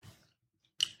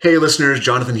Hey listeners,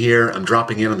 Jonathan here. I'm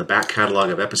dropping in on the back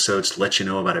catalog of episodes to let you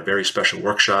know about a very special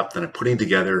workshop that I'm putting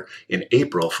together in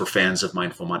April for fans of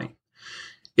Mindful Money.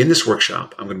 In this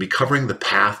workshop, I'm going to be covering the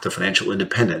path to financial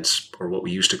independence, or what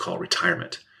we used to call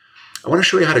retirement. I want to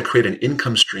show you how to create an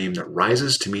income stream that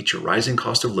rises to meet your rising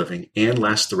cost of living and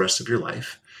lasts the rest of your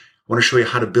life. I want to show you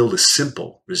how to build a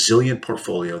simple, resilient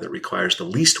portfolio that requires the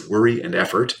least worry and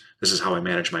effort. This is how I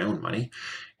manage my own money.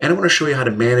 And I want to show you how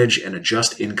to manage and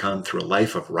adjust income through a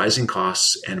life of rising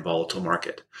costs and volatile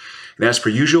market. And as per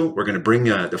usual, we're going to bring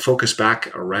the focus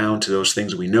back around to those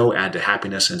things we know add to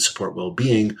happiness and support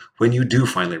well-being when you do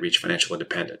finally reach financial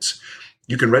independence.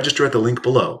 You can register at the link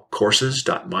below,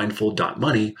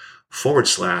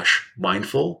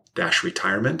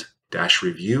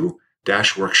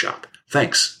 courses.mindful.money/mindful-retirement-review-workshop.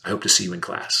 Thanks. I hope to see you in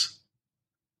class.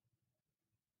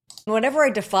 Whenever I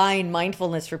define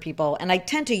mindfulness for people, and I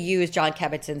tend to use John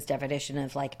Kabat-Zinn's definition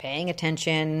of like paying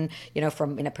attention,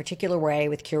 from in a particular way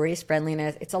with curious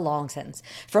friendliness. It's a long sentence.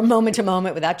 From moment to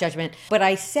moment without judgment. But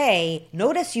I say,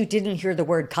 notice you didn't hear the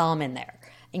word calm in there.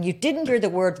 And you didn't hear the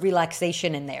word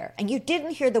relaxation in there. And you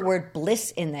didn't hear the word bliss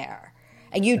in there.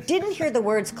 And you didn't hear the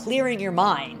words clearing your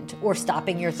mind or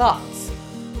stopping your thoughts.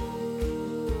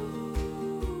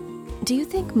 Do you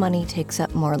think money takes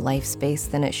up more life space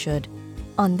than it should?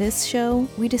 On this show,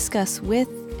 we discuss with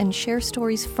and share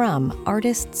stories from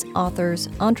artists, authors,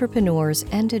 entrepreneurs,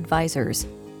 and advisors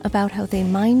about how they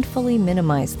mindfully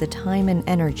minimize the time and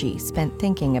energy spent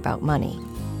thinking about money.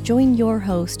 Join your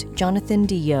host, Jonathan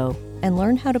Dio, and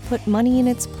learn how to put money in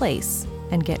its place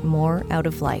and get more out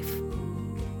of life.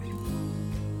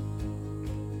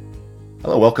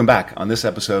 Hello, welcome back. On this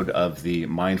episode of the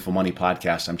Mindful Money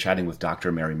podcast, I'm chatting with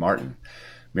Dr. Mary Martin.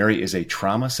 Mary is a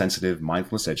trauma-sensitive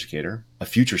mindfulness educator, a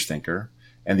futures thinker,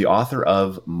 and the author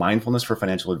of Mindfulness for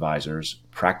Financial Advisors,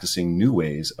 Practicing New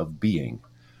Ways of Being.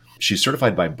 She's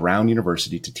certified by Brown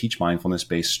University to teach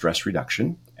mindfulness-based stress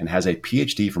reduction and has a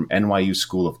PhD from NYU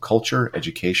School of Culture,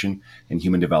 Education, and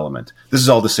Human Development. This is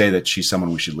all to say that she's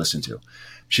someone we should listen to.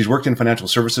 She's worked in financial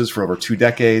services for over 2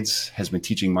 decades, has been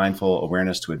teaching mindful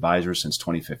awareness to advisors since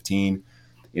 2015.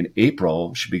 In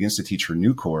April, she begins to teach her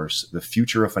new course, The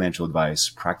Future of Financial Advice,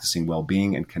 Practicing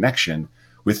Well-Being and Connection,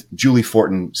 with Julie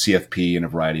Fortin, CFP, and a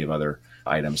variety of other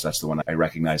items. That's the one I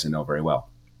recognize and know very well.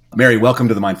 Mary, welcome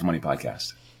to the Mindful Money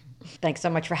podcast. Thanks so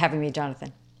much for having me,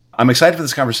 Jonathan. I'm excited for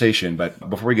this conversation, but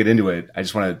before we get into it, I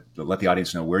just want to let the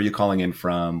audience know, where are you calling in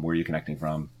from? Where are you connecting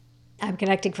from? I'm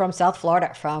connecting from South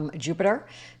Florida, from Jupiter.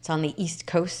 It's on the east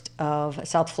coast of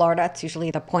South Florida. It's usually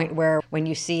the point where when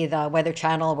you see the Weather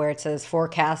Channel where it says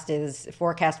forecast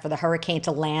for the hurricane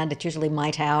to land, it's usually my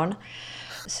town.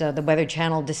 So the Weather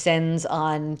Channel descends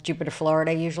on Jupiter,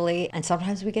 Florida usually, and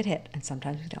sometimes we get hit and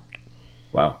sometimes we don't.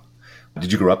 Wow.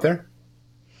 Did you grow up there?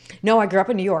 No, I grew up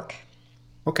in New York.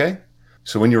 Okay.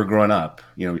 So when you were growing up,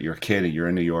 you're a kid, you're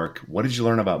in New York. What did you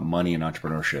learn about money and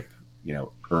entrepreneurship,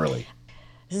 early?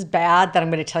 This is bad that I'm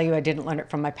going to tell you I didn't learn it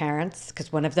from my parents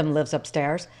because one of them lives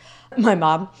upstairs, my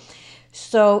mom.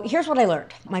 So here's what I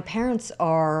learned. My parents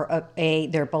are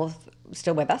they're both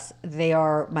still with us.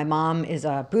 My mom is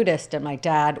a Buddhist and my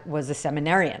dad was a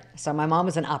seminarian. So my mom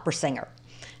was an opera singer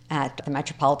at the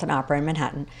Metropolitan Opera in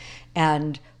Manhattan.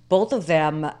 And both of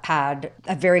them had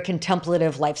a very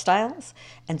contemplative lifestyles.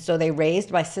 And so they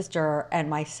raised my sister and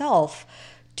myself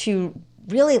to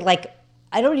really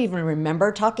I don't even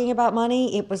remember talking about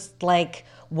money. It was like,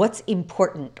 what's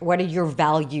important? What are your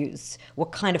values?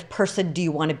 What kind of person do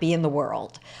you want to be in the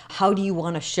world? How do you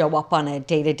want to show up on a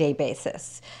day-to-day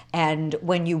basis? And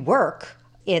when you work,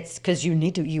 it's because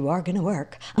you are going to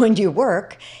work. When you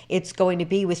work, it's going to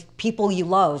be with people you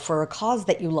love, for a cause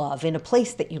that you love, in a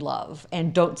place that you love,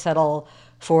 and don't settle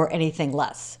for anything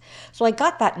less. So I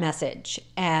got that message,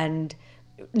 and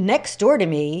next door to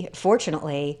me,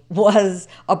 fortunately, was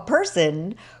a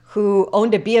person who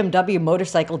owned a BMW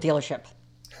motorcycle dealership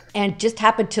and just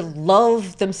happened to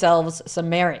love themselves some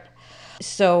merit.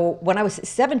 So when I was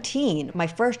 17, my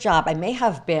first job, I may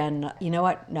have been, no,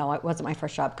 it wasn't my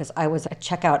first job because I was a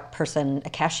checkout person,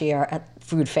 a cashier at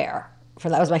food fair.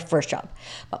 That was my first job.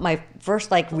 But my first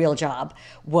real job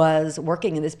was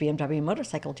working in this BMW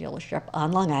motorcycle dealership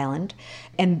on Long Island.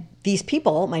 And these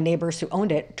people, my neighbors who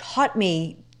owned it, taught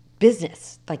me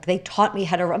business. They taught me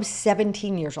I was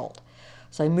 17 years old.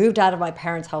 So I moved out of my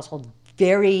parents' household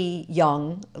very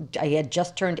young. I had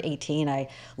just turned 18. I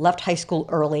left high school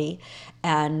early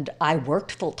and I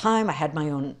worked full time. I had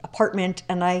my own apartment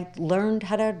and I learned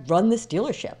how to run this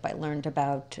dealership. I learned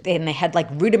and they had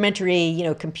rudimentary,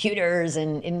 computers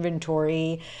and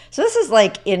inventory. So this is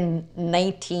in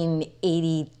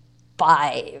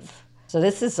 1985. So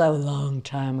this is a long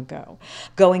time ago.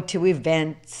 Going to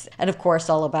events, and of course,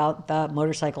 all about the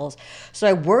motorcycles. So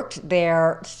I worked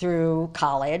there through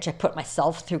college. I put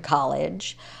myself through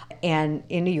college and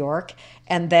in New York,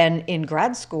 and then in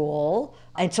grad school.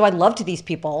 And so I loved these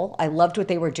people. I loved what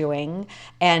they were doing.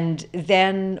 And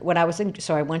then when I was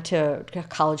so I went to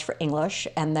college for English,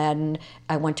 and then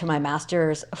I went to my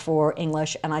master's for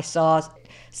English, and I saw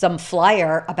some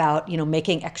flyer about,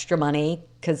 making extra money,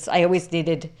 because I always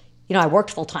needed, I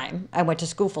worked full time. I went to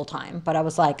school full time, but I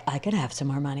was like, I could have some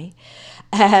more money.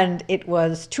 And it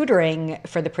was tutoring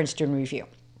for the Princeton Review.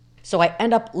 So I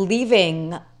end up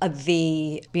leaving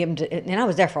the BMW, and I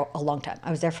was there for a long time.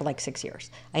 I was there for like 6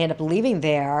 years. I end up leaving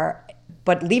there,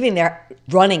 but leaving there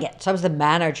running it. So I was the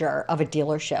manager of a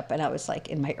dealership, and I was like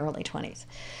in my early 20s.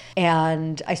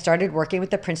 And I started working with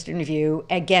the Princeton Review.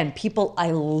 Again, people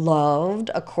I loved,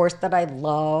 a course that I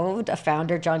loved, a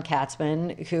founder, John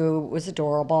Katzman, who was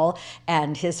adorable.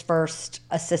 And his first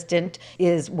assistant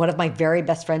is one of my very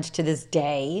best friends to this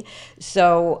day.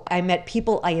 So I met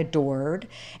people I adored,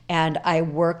 and I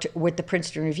worked with the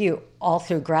Princeton Review all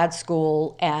through grad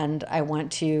school, and I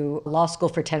went to law school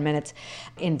for 10 minutes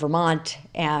in Vermont,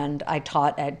 and I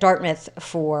taught at Dartmouth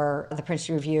for the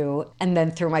Princeton Review, and then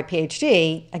through my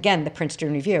PhD, again, the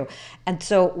Princeton Review. And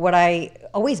so what I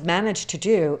always managed to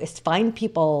do is find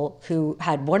people who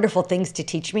had wonderful things to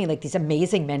teach me, like these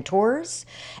amazing mentors,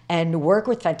 and work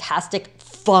with fantastic,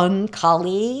 fun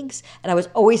colleagues, and I was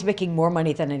always making more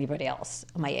money than anybody else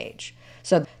my age.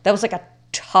 So that was like a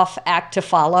tough act to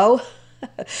follow.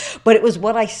 But it was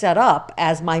what I set up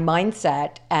as my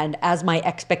mindset and as my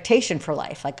expectation for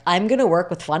life. Like, I'm going to work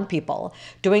with fun people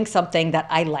doing something that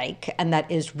I like and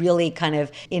that is really kind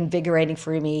of invigorating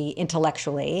for me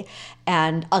intellectually.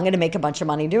 And I'm going to make a bunch of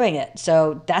money doing it.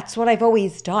 So that's what I've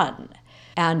always done.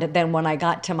 And then when I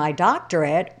got to my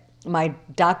doctorate, my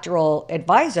doctoral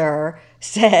advisor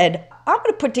said, I'm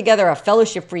going to put together a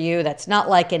fellowship for you that's not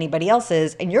like anybody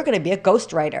else's, and you're going to be a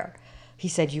ghostwriter. He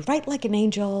said, you write like an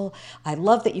angel. I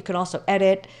love that you can also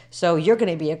edit. So you're going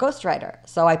to be a ghostwriter.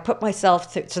 So I put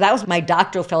myself through, so that was my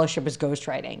doctoral fellowship, was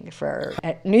ghostwriting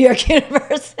at New York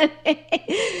University.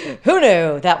 Who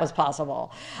knew that was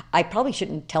possible? I probably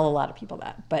shouldn't tell a lot of people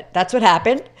that, but that's what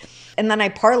happened. And then I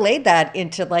parlayed that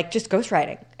into like just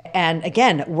ghostwriting. And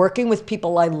again, working with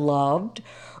people I loved,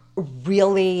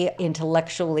 really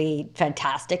intellectually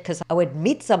fantastic, because I would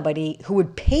meet somebody who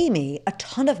would pay me a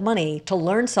ton of money to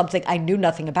learn something I knew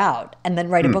nothing about and then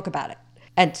write a book about it.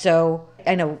 And so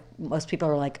I know most people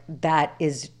are like, that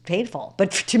is painful.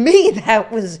 But to me, that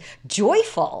was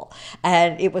joyful,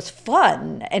 and it was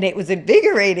fun, and it was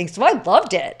invigorating. So I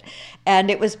loved it. And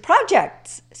it was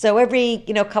projects. So every,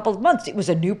 couple of months, it was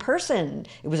a new person.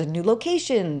 It was a new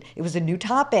location. It was a new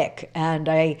topic. And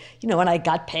I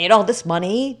got paid all this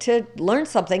money to learn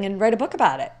something and write a book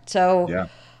about it. So yeah.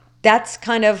 That's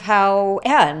kind of how,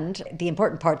 and the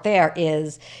important part there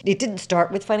is it didn't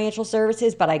start with financial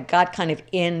services, but I got kind of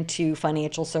into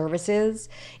financial services,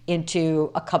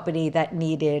 into a company that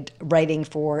needed writing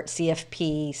for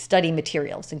CFP study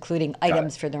materials, including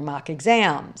items for their mock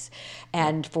exams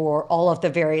and for all of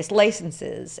the various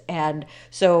licenses. And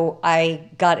so I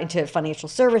got into financial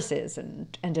services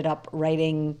and ended up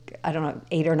writing,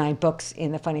 8 or 9 books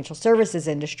in the financial services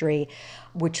industry,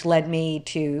 which led me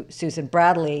to Susan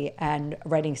Bradley and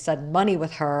writing Sudden Money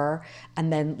with her,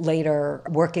 and then later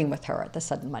working with her at the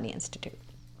Sudden Money Institute.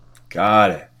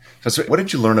 Got it. So what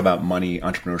did you learn about money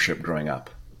entrepreneurship growing up?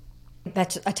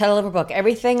 That's a title of a book.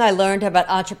 Everything I learned about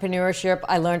entrepreneurship,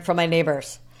 I learned from my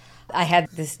neighbors. I had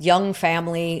this young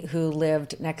family who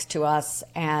lived next to us,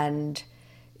 and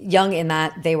young in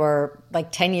that they were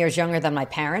like 10 years younger than my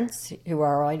parents, who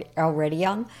were already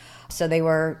young. So they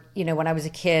were, when I was a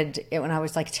kid, when I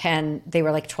was like 10, they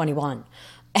were like 21.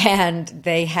 And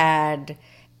they had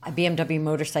a BMW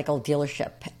motorcycle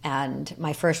dealership. And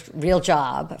my first real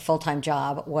job, full-time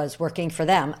job, was working for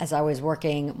them as I was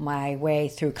working my way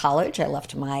through college. I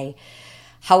left my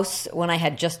house when I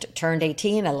had just turned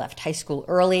 18. I left high school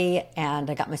early, and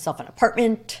I got myself an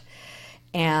apartment.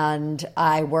 And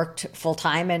I worked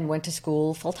full-time and went to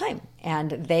school full-time.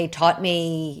 And they taught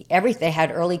me everything. They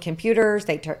had early computers.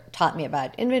 They taught me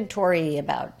about inventory,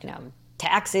 about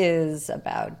taxes,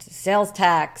 about sales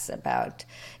tax, about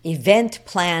event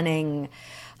planning.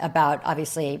 about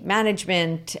obviously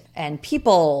management and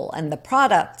people and the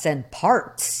products and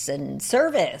parts and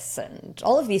service and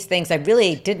all of these things I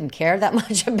really didn't care that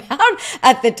much about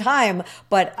at the time.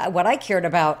 But what I cared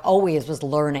about always was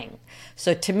learning.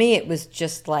 So to me, it was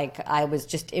just like I was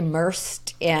just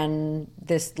immersed in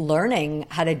this learning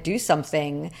how to do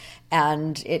something.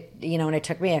 And and it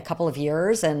took me a couple of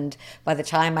years. And by the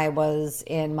time I was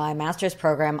in my master's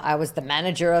program, I was the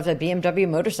manager of a BMW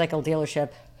motorcycle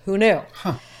dealership. Who knew?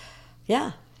 Huh.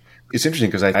 Yeah. It's interesting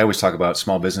because I always talk about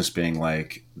small business being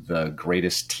like the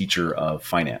greatest teacher of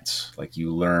finance. Like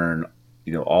you learn,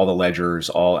 all the ledgers,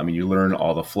 you learn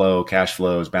all the flow, cash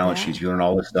flows, balance sheets. You learn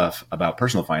all this stuff about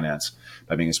personal finance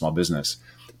by being a small business.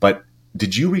 But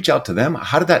did you reach out to them?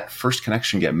 How did that first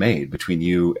connection get made between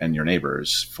you and your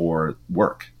neighbors for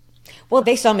work? Well,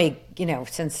 they saw me,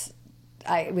 since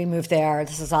we moved there.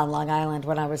 This is on Long Island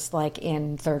when I was like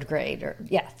in third grade.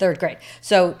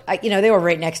 So, they were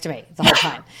right next to me the whole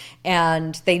time.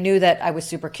 And they knew that I was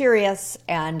super curious,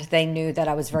 and they knew that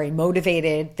I was very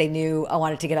motivated. They knew I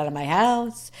wanted to get out of my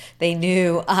house. They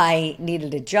knew I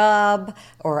needed a job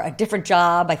or a different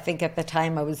job. I think at the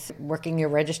time I was working a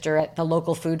register at the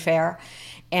local food fair.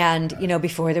 And,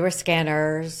 before there were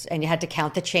scanners and you had to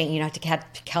count the change, you had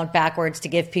to count backwards to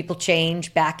give people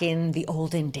change back in the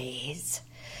olden days.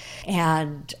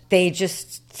 And they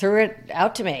just threw it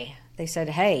out to me. They said,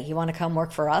 hey, you want to come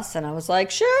work for us? And I was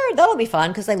like, sure, that'll be fun,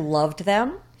 because I loved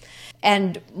them.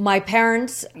 And my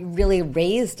parents really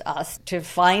raised us to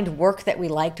find work that we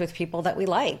liked with people that we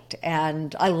liked.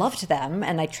 And I loved them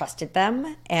and I trusted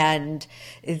them. And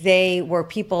they were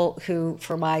people who,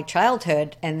 for my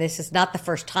childhood, and this is not the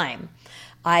first time,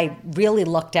 I really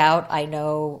lucked out. I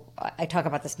know I talk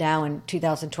about this now in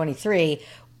 2023.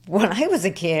 When I was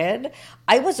a kid,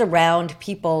 I was around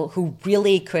people who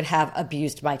really could have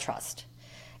abused my trust.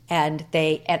 And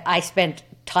I spent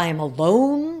time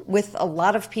alone with a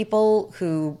lot of people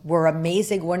who were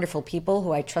amazing, wonderful people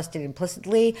who I trusted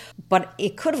implicitly, but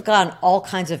it could have gone all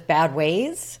kinds of bad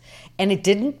ways, and it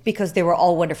didn't, because they were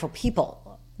all wonderful people.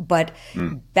 But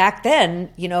back then,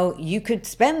 you could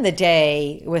spend the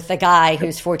day with a guy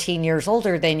who's 14 years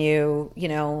older than you,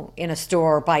 in a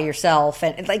store by yourself.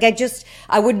 And like,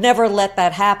 I would never let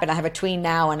that happen. I have a tween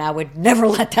now, and I would never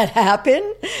let that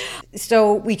happen.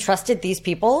 So we trusted these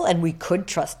people, and we could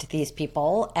trust these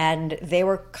people. And they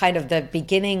were kind of the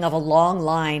beginning of a long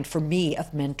line for me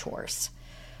of mentors,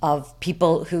 of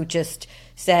people who just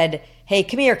said, hey,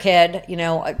 come here, kid.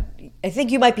 I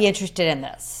think you might be interested in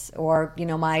this. Or,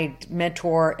 my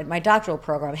mentor at my doctoral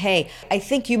program, hey, I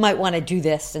think you might want to do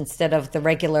this instead of the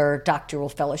regular doctoral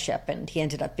fellowship. And he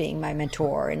ended up being my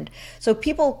mentor. And so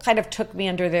people kind of took me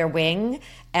under their wing,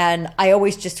 and I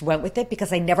always just went with it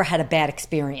because I never had a bad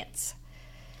experience.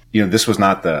 This was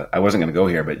not I wasn't going to go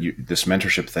here, but this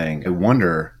mentorship thing, I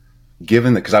wonder,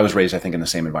 given that, because I was raised, I think, in the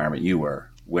same environment you were,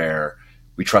 where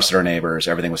we trusted our neighbors,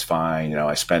 everything was fine.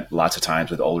 I spent lots of times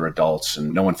with older adults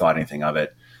and no one thought anything of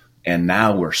it. And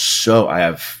now I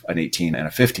have an 18 and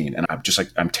a 15, and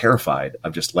I'm terrified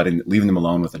of just leaving them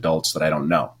alone with adults that I don't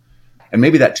know. And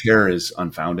maybe that terror is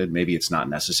unfounded. Maybe it's not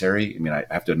necessary. I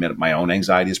have to admit my own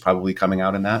anxiety is probably coming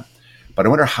out in that, but I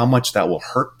wonder how much that will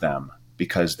hurt them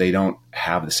because they don't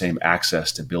have the same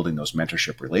access to building those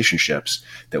mentorship relationships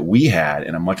that we had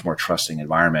in a much more trusting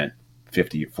environment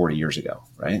 50, 40 years ago,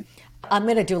 right? I'm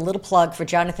going to do a little plug for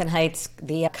Jonathan Haidt's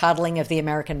The Coddling of the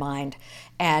American Mind,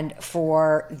 and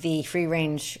for the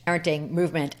free-range parenting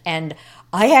movement. And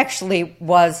I actually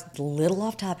was a little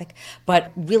off topic,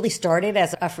 but really started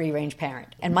as a free-range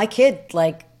parent. And my kid,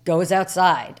 goes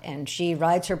outside, and she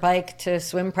rides her bike to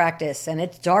swim practice, and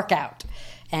it's dark out,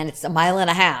 and it's 1.5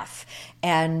 miles.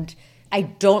 And I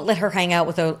don't let her hang out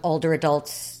with older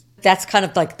adults. That's kind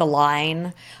of like the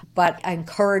line. But I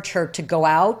encourage her to go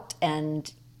out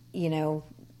and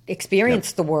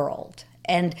experience the world.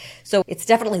 And so it's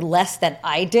definitely less than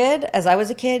I did as I was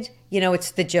a kid.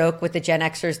 It's the joke with the Gen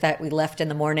Xers that we left in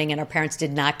the morning and our parents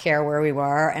did not care where we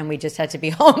were and we just had to be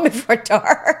home before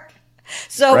dark.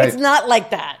 So It's not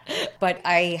like that. But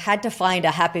I had to find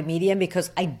a happy medium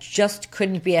because I just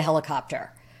couldn't be a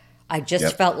helicopter. I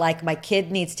just felt like my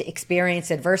kid needs to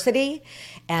experience adversity,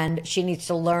 and she needs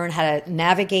to learn how to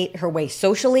navigate her way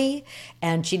socially,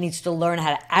 and she needs to learn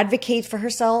how to advocate for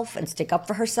herself and stick up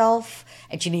for herself,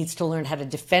 and she needs to learn how to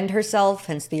defend herself,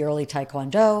 hence the early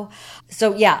Taekwondo.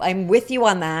 So yeah, I'm with you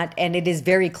on that, and it is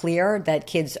very clear that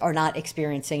kids are not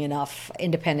experiencing enough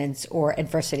independence or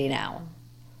adversity now.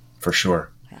 For sure.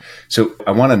 Yeah. So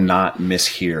I want to not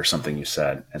mishear something you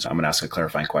said, and so I'm going to ask a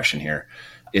clarifying question here.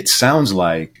 It sounds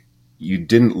like you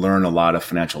didn't learn a lot of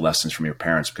financial lessons from your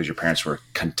parents because your parents were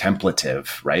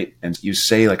contemplative, right? And you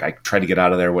say, like, I tried to get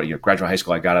out of there. Graduate high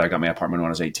school, I got my apartment when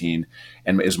I was 18.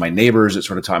 And it was my neighbors that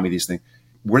sort of taught me these things.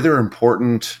 Were there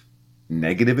important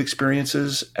negative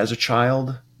experiences as a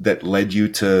child that led you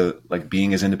to like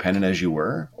being as independent as you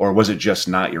were? Or was it just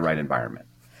not your right environment?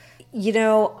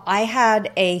 I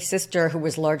had a sister who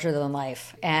was larger than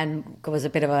life and was a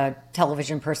bit of a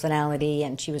television personality.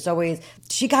 And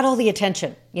she got all the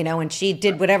attention, and she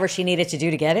did whatever she needed to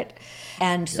do to get it.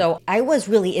 And so I was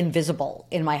really invisible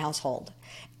in my household.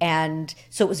 And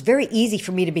so it was very easy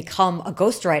for me to become a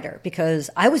ghostwriter because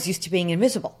I was used to being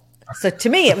invisible. So to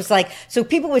me, it was like, so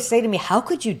people would say to me, how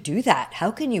could you do that? How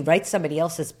can you write somebody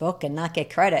else's book and not get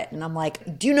credit? And I'm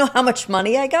like, do you know how much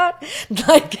money I got?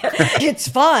 Like, it's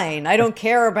fine. I don't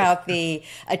care about the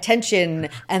attention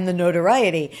and the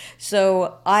notoriety.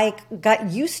 So I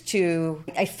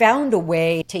found a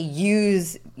way to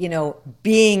use,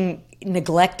 being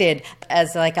neglected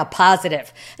as like a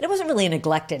positive. And it wasn't really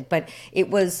neglected, but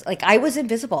it was like I was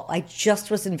invisible. I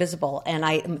just was invisible.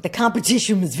 And the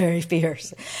competition was very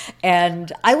fierce.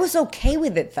 And I was okay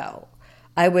with it though.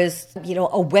 I was,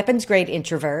 a weapons grade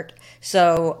introvert.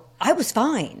 So I was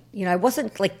fine. I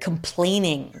wasn't like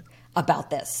complaining about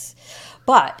this.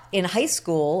 But in high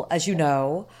school, as you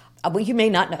know, well, you may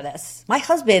not know this. My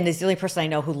husband is the only person I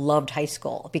know who loved high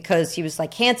school because he was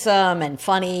like handsome and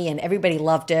funny and everybody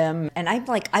loved him. And I'm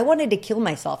like, I wanted to kill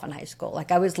myself in high school.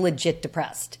 Like I was legit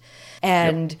depressed.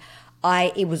 And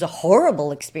it was a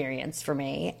horrible experience for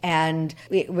me. And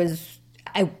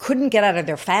I couldn't get out of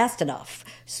there fast enough.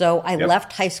 So I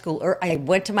left high school, or I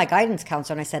went to my guidance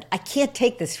counselor and I said, I can't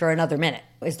take this for another minute.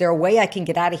 Is there a way I can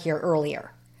get out of here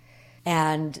earlier?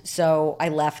 And so I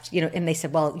left, and they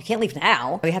said, well, you can't leave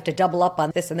now. We have to double up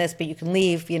on this and this, but you can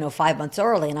leave, 5 months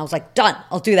early. And I was like, done,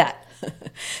 I'll do that.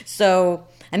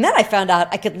 And then I found out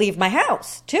I could leave my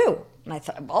house too. And I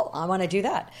thought, well, I want to do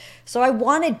that. So I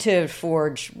wanted to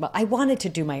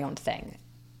do my own thing,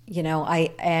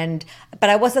 but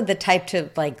I wasn't the type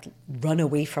to like run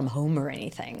away from home or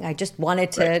anything. I just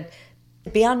wanted to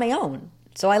be on my own.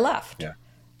 So I left. Yeah.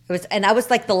 And I was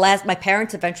like my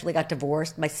parents eventually got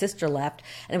divorced. My sister left.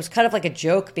 And it was kind of like a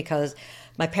joke because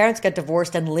my parents got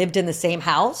divorced and lived in the same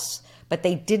house, but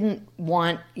they didn't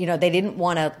want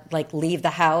to like leave the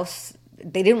house.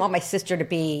 They didn't want my sister to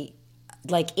be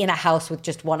like in a house with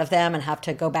just one of them and have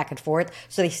to go back and forth.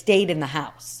 So they stayed in the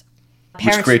house.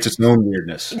 Which creates its own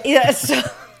weirdness. Yes.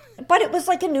 But it was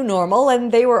like a new normal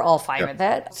and they were all fine with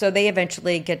it. So they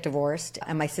eventually get divorced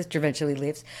and my sister eventually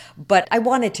leaves. But I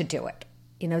wanted to do it.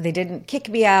 They didn't kick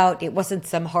me out. It wasn't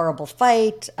some horrible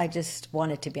fight. I just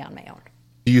wanted to be on my own.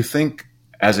 Do you think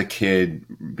as a kid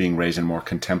being raised in a more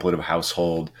contemplative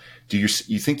household, do you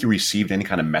think you received any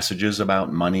kind of messages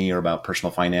about money or about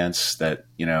personal finance that,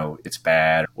 it's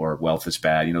bad or wealth is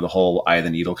bad, the whole eye of the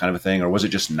needle kind of a thing? Or was it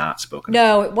just not spoken about?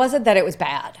 No, it wasn't that it was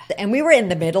bad. And we were in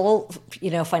the middle,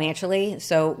 financially.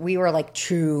 So we were like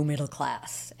true middle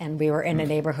class. And we were in a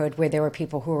neighborhood where there were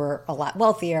people who were a lot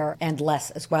wealthier and less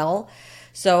as well.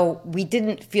 So we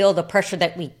didn't feel the pressure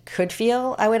that we could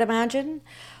feel, I would imagine.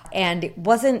 And it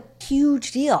wasn't a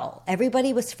huge deal.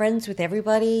 Everybody was friends with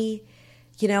everybody.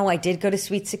 I did go to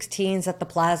Sweet 16s at the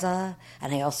plaza,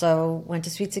 and I also went to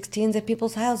Sweet 16s at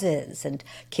people's houses. And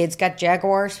kids got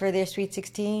Jaguars for their Sweet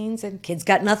 16s, and kids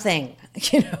got nothing,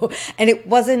 and it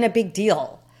wasn't a big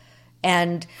deal.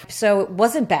 And so it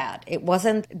wasn't bad. It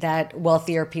wasn't that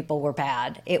wealthier people were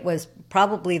bad. It was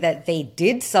probably that they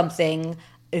did something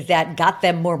that got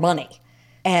them more money.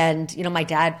 And, my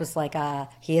dad was like,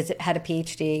 he had a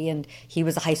PhD and he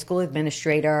was a high school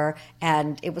administrator.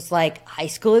 And it was like, high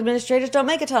school administrators don't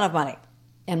make a ton of money.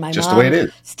 And my just mom the way it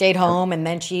is. Stayed home and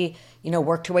then she,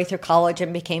 worked her way through college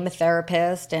and became a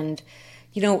therapist. And,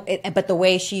 but the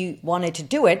way she wanted to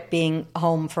do it, being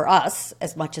home for us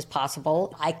as much as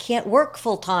possible, I can't work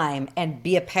full time and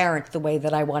be a parent the way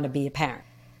that I want to be a parent.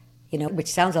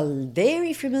 Which sounds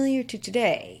very familiar to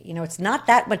today. It's not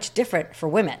that much different for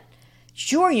women.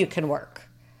 Sure, you can work,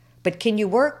 but can you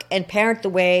work and parent the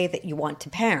way that you want to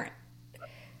parent?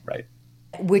 Right.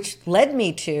 Which led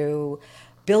me to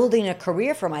building a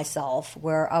career for myself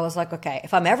where I was like, okay,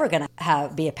 if I'm ever going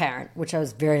to be a parent, which I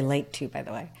was very late to, by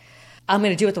the way, I'm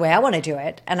going to do it the way I want to do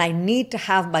it. And I need to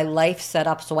have my life set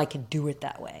up so I can do it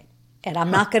that way. And I'm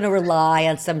not going to rely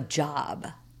on some job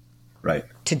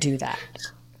to do that.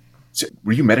 So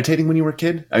were you meditating when you were a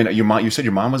kid? I mean, you said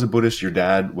your mom was a Buddhist, your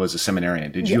dad was a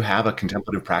seminarian. Did you have a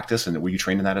contemplative practice, and were you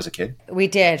trained in that as a kid? We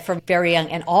did from very young,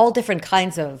 and all different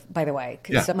kinds of, by the way.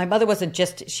 So my mother wasn't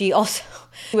just, she also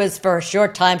was for a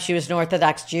short time, she was an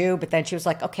Orthodox Jew, but then she was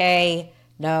like, okay,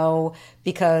 No,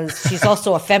 because she's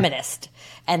also a feminist.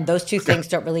 And those two things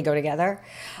don't really go together.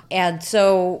 And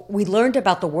so we learned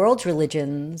about the world's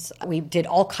religions. We did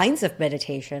all kinds of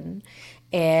meditation.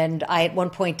 And I, at one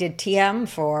point, did TM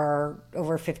for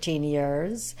over 15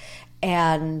 years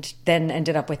and then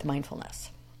ended up with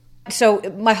mindfulness. So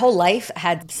my whole life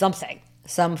had something,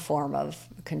 some form of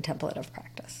contemplative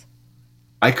practice.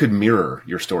 I could mirror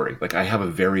your story. Like, I have a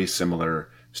very similar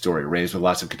story, raised with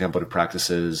lots of contemplative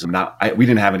practices. We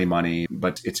didn't have any money,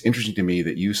 but it's interesting to me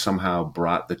that you somehow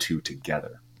brought the two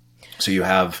together. So you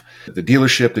have the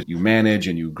dealership that you manage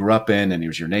and you grew up in, and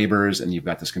here's your neighbors, and you've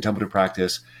got this contemplative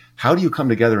practice. How do you come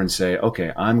together and say,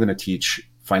 okay, I'm going to teach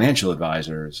financial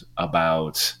advisors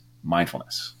about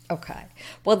mindfulness? Okay.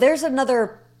 Well, there's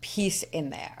another piece in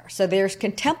there. So there's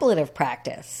contemplative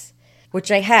practice,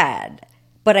 which I had,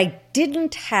 but I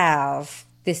didn't have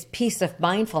this piece of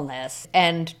mindfulness.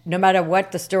 And no matter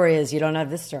what the story is, you don't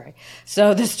have this story.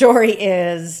 So the story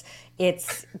is,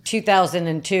 it's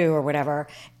 2002 or whatever,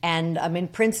 and I'm in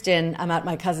Princeton. I'm at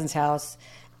my cousin's house,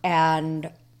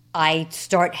 and I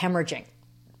start hemorrhaging,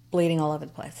 bleeding all over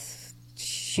the place.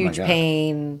 Huge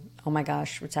pain. Oh my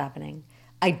gosh, what's happening?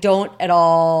 I don't at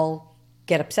all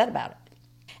get upset about it.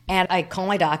 And I call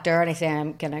my doctor and I say,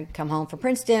 I'm going to come home from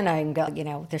Princeton.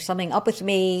 There's something up with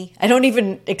me. I don't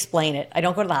even explain it. I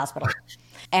don't go to the hospital.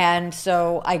 And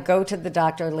so I go to the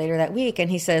doctor later that week, and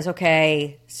he says,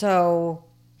 okay, so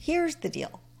here's the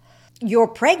deal. You're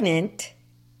pregnant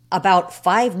about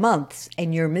 5 months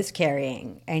and you're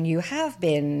miscarrying, and you have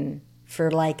been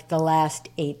for like the last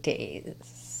 8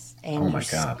 days. And you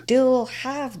still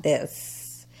have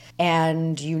this.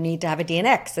 And you need to have a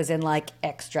DNX, as in like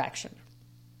extraction.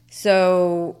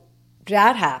 So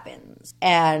that happens.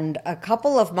 And a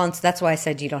couple of months, that's why I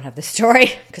said you don't have the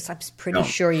story, because I'm pretty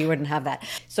sure you wouldn't have that.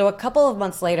 So a couple of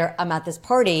months later, I'm at this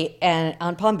party and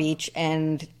on Palm Beach,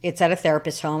 and it's at a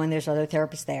therapist's home, and there's other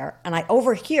therapists there. And I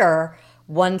overhear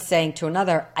one saying to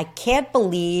another, I can't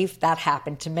believe that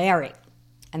happened to Mary.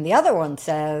 And the other one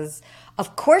says,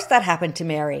 of course that happened to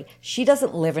Mary. She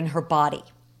doesn't live in her body.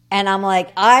 And I'm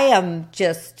like, I am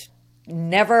just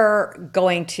never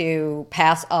going to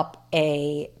pass up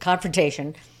a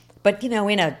confrontation, but,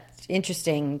 in an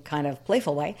interesting kind of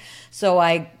playful way. So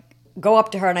I go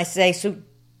up to her and I say, so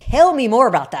tell me more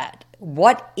about that.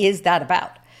 What is that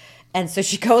about? And so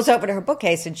she goes over to her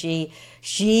bookcase and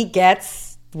she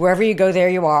gets, wherever you go, there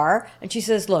you are. And she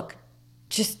says, look,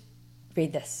 just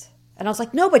read this. And I was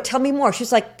like, no, but tell me more.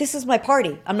 She's like, this is my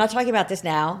party. I'm not talking about this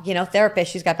now.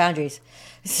 Therapist, she's got boundaries.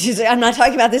 She's like, I'm not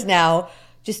talking about this now.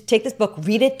 Just take this book,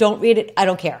 read it, don't read it, I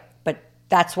don't care. But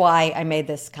that's why I made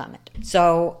this comment.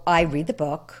 So I read the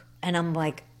book and I'm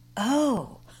like,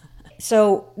 oh.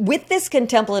 So with this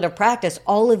contemplative practice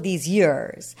all of these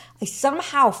years, I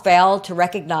somehow failed to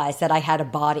recognize that I had a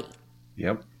body.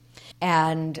 Yep.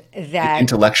 And that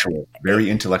intellectual, very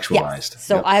intellectualized. Yes.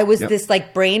 So I was this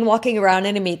like brain walking around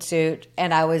in a meat suit,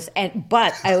 and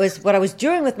what I was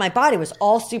doing with my body was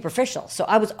all superficial. So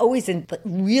I was always in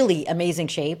really amazing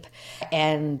shape,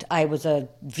 and I was a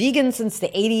vegan since the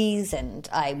 80s, and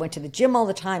I went to the gym all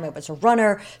the time. I was a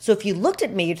runner. So if you looked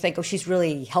at me, you'd think, oh, she's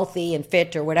really healthy and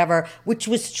fit or whatever, which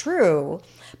was true.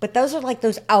 But those are like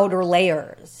those outer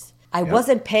layers. I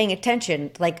wasn't paying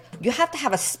attention. Like, you have to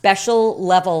have a special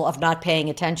level of not paying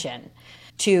attention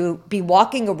to be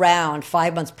walking around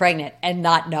 5 months pregnant and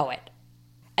not know it.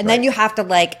 And then you have to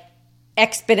like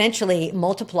exponentially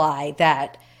multiply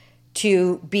that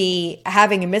to be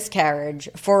having a miscarriage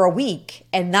for a week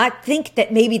and not think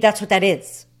that maybe that's what that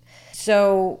is.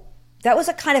 So that was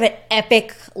a kind of an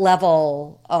epic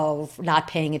level of not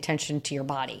paying attention to your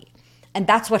body. And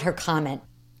that's what her comment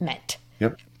meant.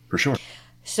 Yep, for sure.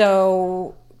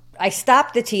 So I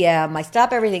stop the TM, I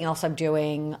stop everything else I'm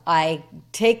doing, I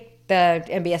take the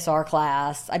MBSR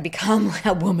class, I become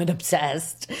a woman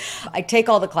obsessed. I take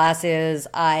all the classes,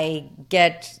 I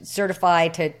get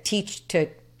certified to teach to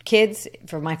kids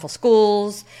for mindful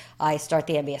schools, I start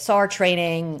the MBSR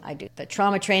training, I do the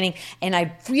trauma training, and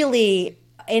I really,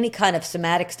 any kind of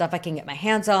somatic stuff I can get my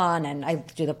hands on, and I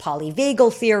do the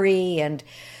polyvagal theory, and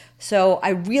so I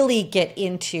really get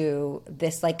into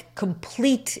this like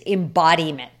complete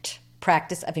embodiment,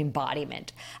 practice of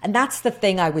embodiment. And that's the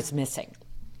thing I was missing.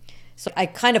 So I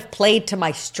kind of played to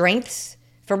my strengths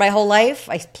for my whole life.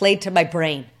 I played to my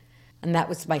brain, and that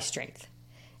was my strength.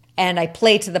 And I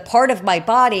played to the part of my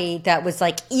body that was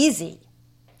like easy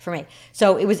for me.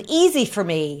 So it was easy for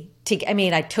me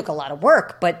I took a lot of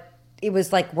work, but it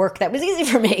was like work that was easy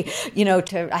for me,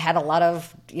 I had a lot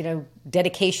of,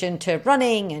 dedication to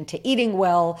running and to eating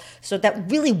well. So that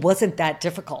really wasn't that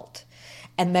difficult.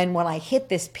 And then when I hit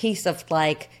this piece of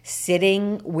like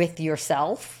sitting with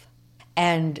yourself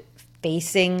and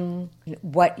facing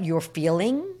what you're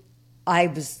feeling, I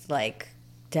was like,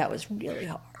 that was really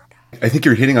hard. I think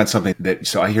you're hitting on something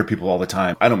so I hear people all the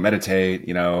time, I don't meditate,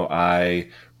 I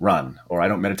run, or I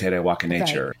don't meditate, I walk in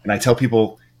nature. Right. And I tell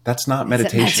people, that's not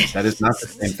meditation. That is not the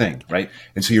same thing, right?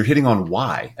 And so you're hitting on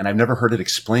why. And I've never heard it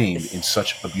explained in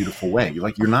such a beautiful way.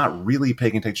 You're not really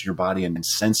paying attention to your body and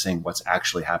sensing what's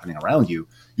actually happening around you.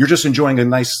 You're just enjoying a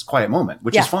nice, quiet moment,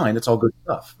 which is fine. It's all good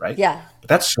stuff, right? Yeah. But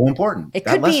that's so important. It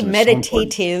could be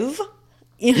meditative.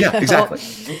 Yeah, exactly.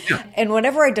 Yeah. And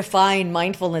whenever I define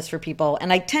mindfulness for people,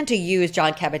 and I tend to use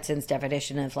John Kabat-Zinn's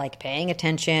definition of like paying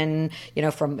attention,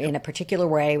 from in a particular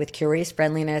way with curious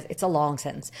friendliness. It's a long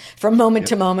sentence. From moment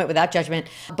to moment without judgment.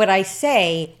 But I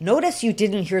say, notice you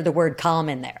didn't hear the word calm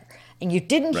in there. And you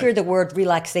didn't hear the word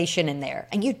relaxation in there.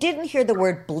 And you didn't hear the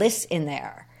word bliss in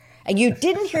there. And you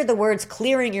didn't hear the words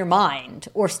clearing your mind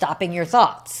or stopping your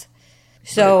thoughts.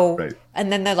 So,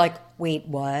 and then they're like, wait,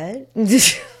 what?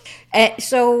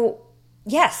 So,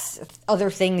 yes, other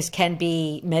things can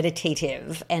be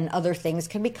meditative and other things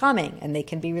can be calming and they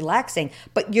can be relaxing,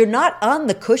 but you're not on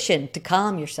the cushion to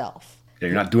calm yourself. Yeah,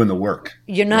 you're not doing the work.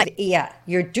 You're not,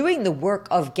 you're doing the work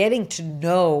of getting to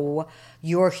know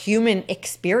your human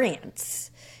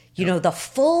experience, the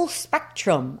full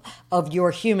spectrum of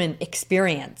your human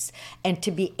experience, and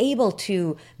to be able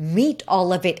to meet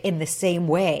all of it in the same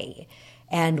way.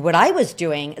 And what I was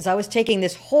doing is I was taking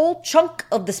this whole chunk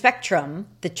of the spectrum,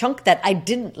 the chunk that I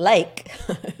didn't like,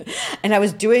 and I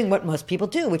was doing what most people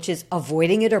do, which is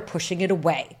avoiding it or pushing it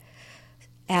away.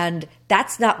 And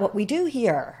that's not what we do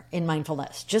here in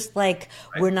mindfulness. Just like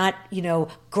we're not,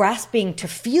 grasping to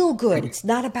feel good. It's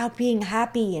not about being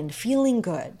happy and feeling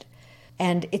good.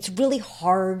 And it's really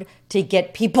hard to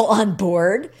get people on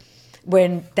board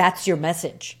when that's your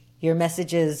message. Your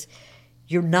message is,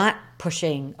 you're not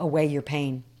pushing away your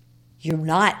pain. You're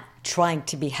not trying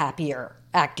to be happier.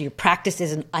 Your practice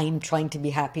isn't, I'm trying to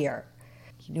be happier.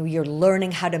 You're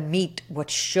learning how to meet what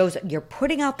shows up. You're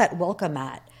putting out that welcome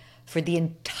mat for the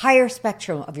entire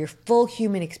spectrum of your full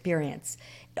human experience,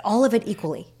 all of it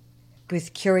equally,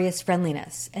 with curious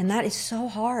friendliness. And that is so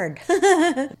hard.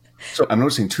 So I'm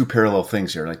noticing two parallel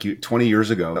things here. Like 20 years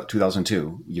ago,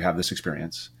 2002, you have this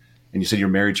experience. And you said you're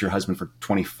married to your husband for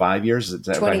 25 years? Is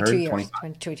that what I heard?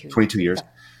 22 years. Yeah.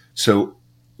 So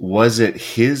was it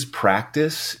his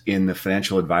practice in the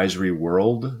financial advisory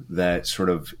world that sort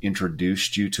of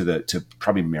introduced you to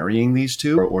probably marrying these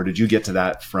two? Or did you get to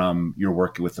that from your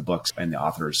work with the books and the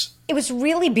authors? It was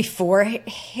really before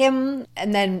him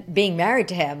and then being married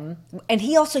to him. And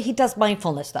he does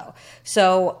mindfulness though.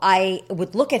 So I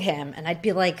would look at him and I'd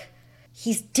be like,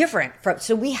 he's different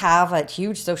so we have a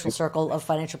huge social circle of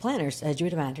financial planners, as you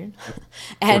would imagine.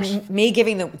 And me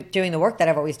doing the work that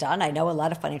I've always done, I know a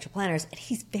lot of financial planners, and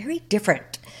he's very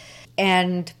different.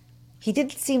 And he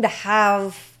didn't seem to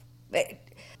have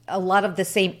a lot of the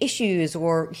same issues,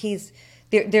 or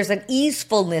there's an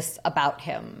easefulness about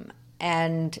him.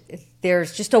 And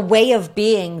there's just a way of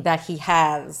being that he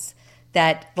has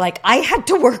that, like, I had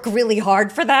to work really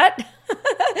hard for that.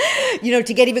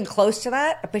 To get even close to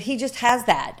that, but he just has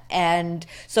that. And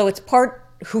so it's part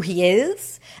who he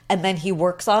is, and then he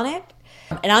works on it.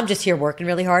 And I'm just here working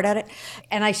really hard at it.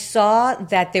 And I saw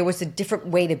that there was a different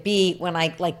way to be when I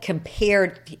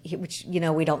compared, which,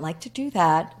 we don't like to do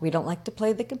that. We don't like to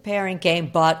play the comparing game,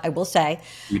 but I will say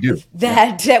we do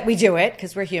that we do it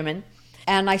because we're human.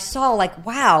 And I saw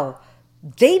wow,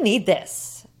 they need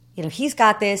this. He's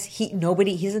got this. He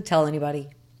doesn't tell anybody.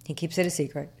 He keeps it a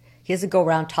secret. He doesn't go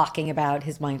around talking about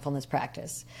his mindfulness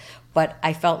practice. But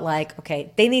I felt like,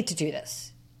 okay, they need to do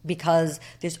this because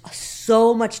there's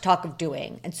so much talk of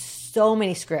doing and so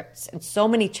many scripts and so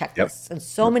many checklists and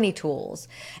so many tools.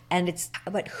 And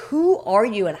but who are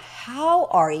you and how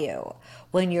are you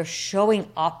when you're showing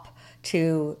up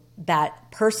to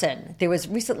that person? There was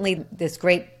recently this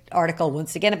great article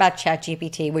once again about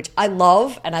ChatGPT, which I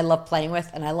love and I love playing with,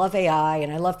 and I love AI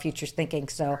and I love futures thinking.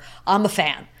 So I'm a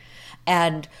fan.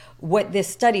 And what this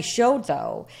study showed,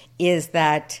 though, is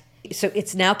that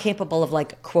it's now capable of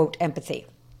quote empathy.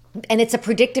 And it's a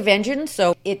predictive engine,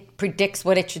 so it predicts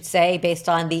what it should say based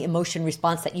on the emotion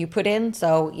response that you put in.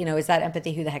 So, is that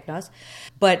empathy? Who the heck knows?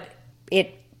 But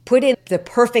it put in the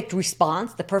perfect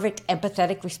response, the perfect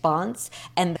empathetic response.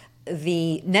 And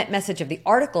the net message of the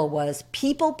article was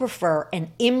people prefer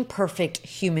an imperfect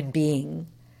human being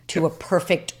to a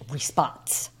perfect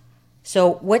response.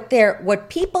 So what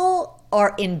people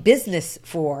are in business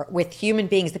for with human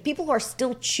beings, the people who are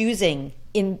still choosing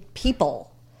in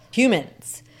people,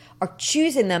 humans, are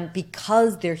choosing them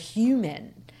because they're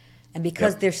human And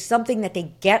because there's something that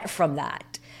they get from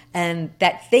that, and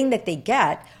that thing that they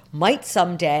get might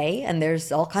someday, and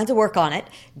there's all kinds of work on it,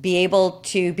 be able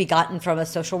to be gotten from a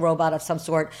social robot of some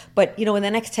sort. But, in the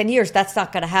next 10 years, that's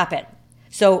not going to happen.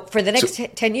 So for the next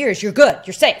 10 years, you're good.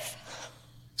 You're safe.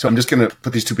 So I'm just going to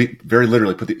put these two, very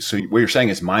literally, so what you're saying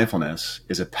is mindfulness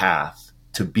is a path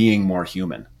to being more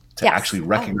human, to actually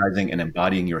recognizing and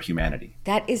embodying your humanity.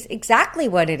 That is exactly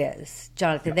what it is,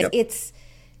 Jonathan. That it's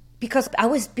because I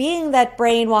was being that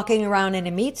brain walking around in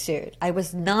a meat suit. I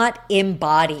was not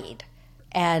embodied.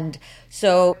 And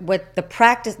so what the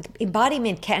practice,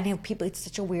 embodiment can't help people, it's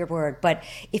such a weird word, but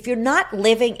if you're not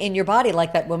living in your body,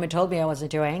 like that woman told me I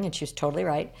wasn't doing, and she was totally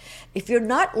right. If you're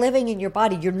not living in your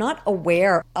body, you're not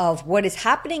aware of what is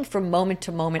happening from moment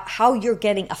to moment, how you're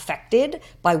getting affected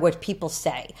by what people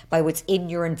say, by what's in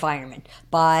your environment,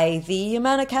 by the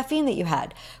amount of caffeine that you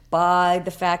had, by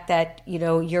the fact that,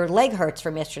 your leg hurts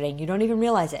from yesterday and you don't even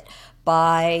realize it,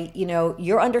 by,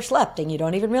 you're underslept and you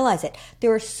don't even realize it.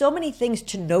 There are so many things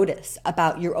to notice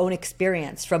about your own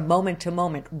experience from moment to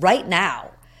moment right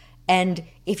now. And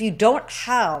if you don't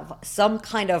have some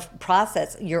kind of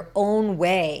process, your own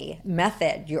way,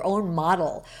 method, your own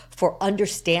model for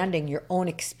understanding your own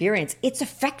experience, it's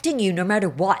affecting you no matter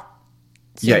what.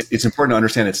 It's important to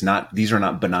understand these are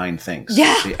not benign things.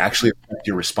 Yeah. They actually affect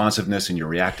your responsiveness and your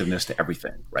reactiveness to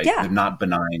everything, right? Yeah. They're not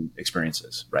benign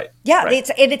experiences, right? Yeah, right.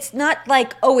 It's not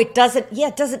like, it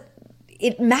doesn't,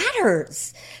 it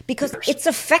matters because it's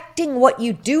affecting what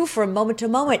you do from moment to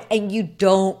moment and you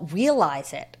don't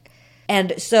realize it.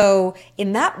 And so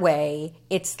in that way,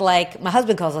 it's like, my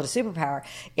husband calls it a superpower.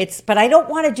 But I don't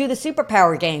want to do the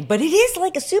superpower game, but it is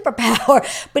like a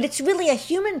superpower, but it's really a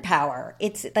human power.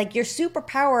 It's like your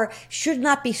superpower should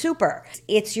not be super.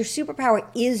 It's your superpower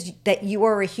is that you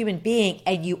are a human being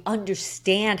and you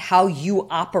understand how you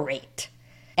operate.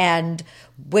 And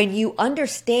when you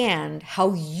understand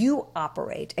how you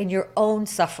operate and your own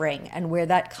suffering and where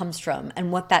that comes from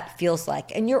and what that feels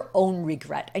like and your own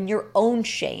regret and your own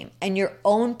shame and your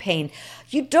own pain,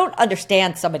 you don't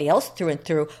understand somebody else through and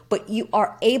through, but you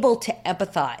are able to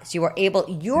empathize.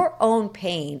 Your own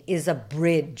pain is a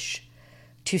bridge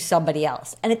to somebody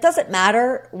else. And it doesn't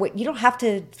matter you don't have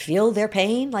to feel their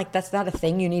pain. Like that's not a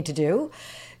thing you need to do.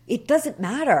 It doesn't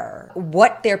matter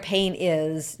what their pain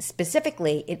is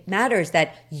specifically. It matters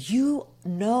that you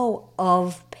know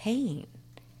of pain.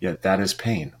 Yeah, that is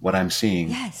pain. What I'm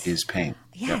seeing is pain.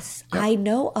 Yes, yep. I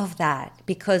know of that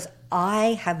because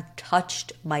I have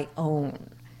touched my own,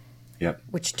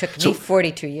 which took me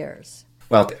 42 years.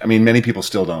 Well, I mean, many people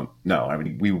still don't know. I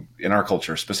mean, we in our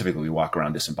culture specifically, we walk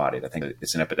around disembodied. I think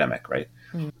it's an epidemic, right?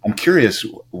 Mm. I'm curious,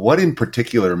 what in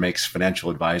particular makes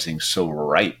financial advising so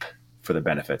ripe for the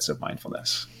benefits of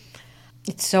mindfulness?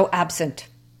 It's so absent.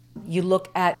 You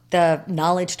look at the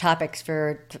knowledge topics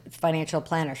for financial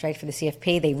planners, right? For the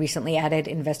CFP, they recently added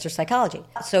investor psychology.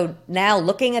 So now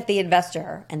looking at the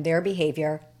investor and their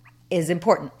behavior is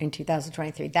important in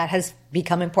 2023. That has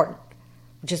become important,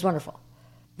 which is wonderful.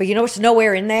 But you know what's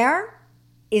nowhere in there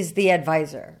is the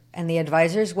advisor and the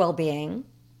advisor's well-being,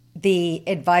 the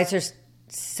advisor's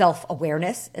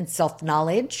self-awareness and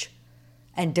self-knowledge,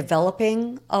 and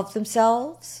developing of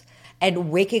themselves and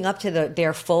waking up to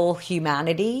their full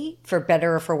humanity, for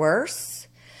better or for worse,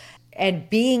 and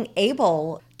being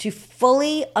able to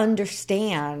fully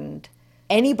understand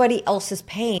anybody else's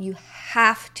pain. You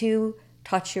have to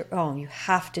touch your own. You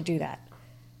have to do that.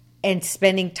 And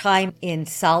spending time in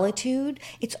solitude,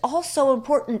 it's also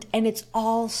important and it's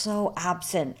also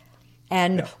absent.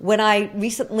 And when I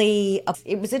recently,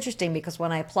 it was interesting because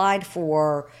when I applied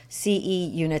for CE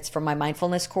units for my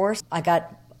mindfulness course, I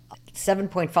got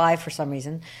 7.5 for some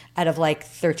reason out of like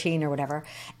 13 or whatever.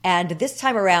 And this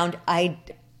time around, I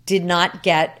did not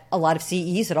get a lot of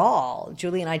CEs at all.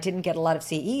 Julie and I didn't get a lot of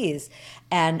CEs.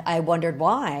 And I wondered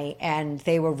why. And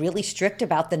they were really strict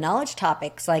about the knowledge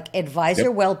topics. Like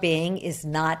advisor well-being is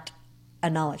not a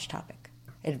knowledge topic.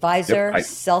 Advisor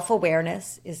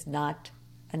self-awareness is not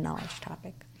a knowledge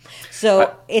topic.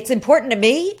 So it's important to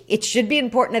me. It should be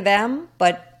important to them.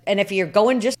 And if you're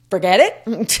going, just forget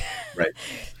it. Right.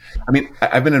 I mean,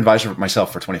 I've been an advisor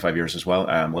myself for 25 years as well,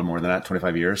 a little more than that,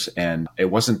 25 years. And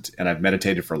I've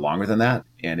meditated for longer than that.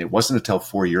 And it wasn't until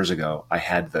 4 years ago I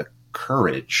had the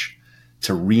courage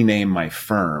to rename my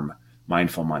firm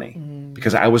Mindful Money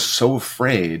because I was so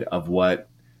afraid of what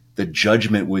the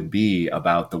judgment would be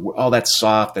about that's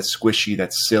soft, that's squishy,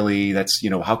 that's silly, that's,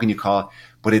 how can you call it?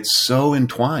 But it's so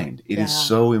entwined. It is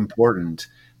so important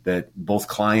that both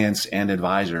clients and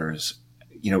advisors,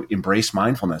 embrace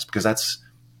mindfulness because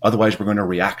otherwise we're going to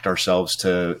react ourselves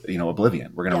to,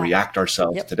 oblivion. We're going to react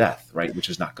ourselves to death, right? Which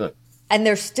is not good. And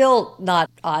they're still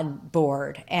not on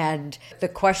board. And the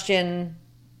question,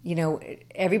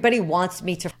 everybody wants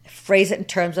me to phrase it in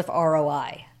terms of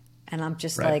ROI. And I'm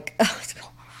just like,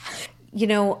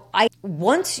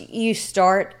 once you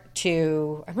start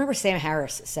to, I remember Sam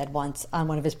Harris said once on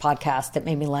one of his podcasts that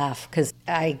made me laugh because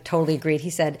I totally agreed. He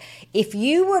said, if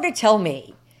you were to tell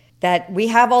me that we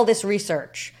have all this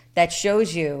research that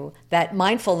shows you that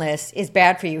mindfulness is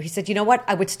bad for you, he said, you know what?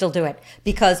 I would still do it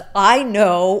because I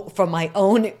know from my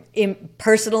own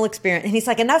personal experience. And he's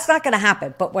like, and that's not going to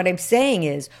happen. But what I'm saying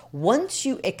is once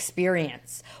you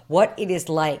experience what it is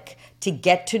like to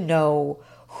get to know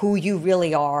who you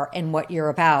really are and what you're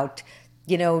about,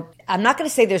 I'm not going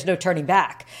to say there's no turning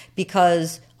back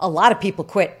because a lot of people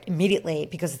quit immediately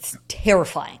because it's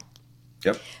terrifying.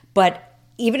 Yep. But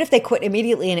even if they quit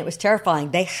immediately and it was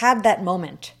terrifying, they had that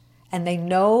moment and they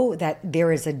know that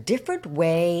there is a different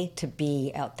way to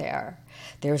be out there.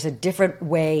 There's a different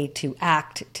way to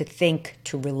act, to think,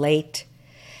 to relate.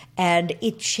 And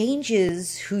it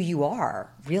changes who you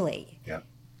are, really. Yeah.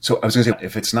 So I was going to say,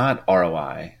 if it's not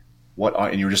ROI,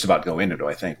 and you were just about to go into it,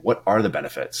 I think, what are the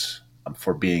benefits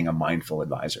for being a mindful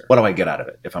advisor? What do I get out of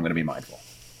it if I'm going to be mindful?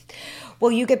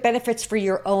 Well, you get benefits for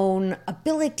your own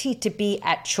ability to be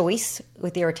at choice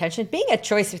with your attention. Being at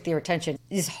choice with your attention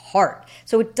is hard.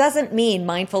 So it doesn't mean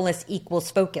mindfulness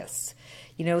equals focus.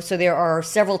 So there are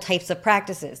several types of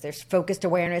practices. There's focused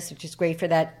awareness, which is great for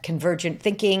that convergent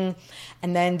thinking.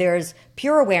 And then there's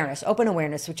pure awareness, open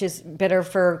awareness, which is better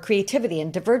for creativity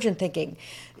and divergent thinking.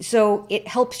 So it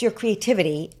helps your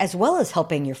creativity as well as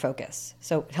helping your focus.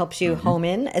 So it helps you home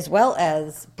in as well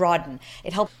as broaden.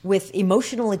 It helps with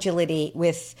emotional agility,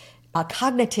 with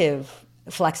cognitive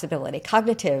flexibility,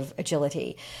 cognitive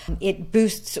agility. It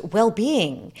boosts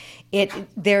well-being.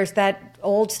 There's that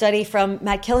old study from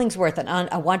Matt Killingsworth on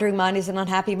a wandering mind is an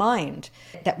unhappy mind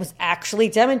that was actually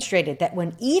demonstrated that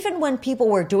even when people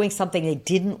were doing something they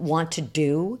didn't want to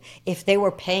do, if they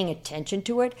were paying attention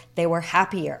to it, they were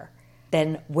happier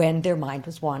than when their mind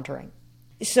was wandering.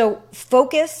 So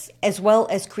focus as well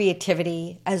as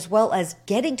creativity, as well as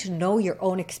getting to know your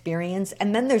own experience.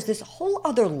 And then there's this whole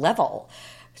other level.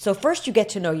 So first you get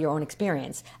to know your own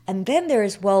experience. And then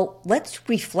there's, let's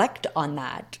reflect on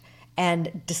that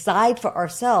and decide for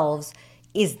ourselves,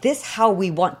 is this how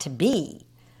we want to be?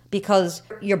 Because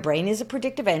your brain is a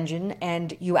predictive engine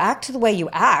and you act the way you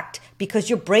act because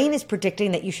your brain is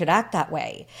predicting that you should act that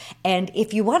way. And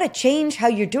if you want to change how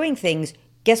you're doing things,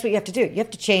 guess what you have to do? You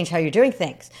have to change how you're doing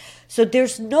things. So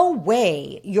there's no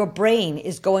way your brain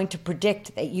is going to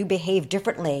predict that you behave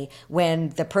differently when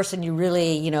the person you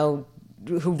really,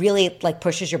 who really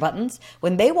pushes your buttons,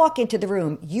 when they walk into the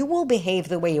room, you will behave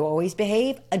the way you always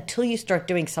behave until you start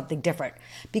doing something different.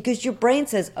 Because your brain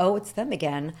says, oh, it's them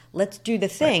again. Let's do the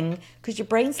thing, because your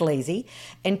brain's lazy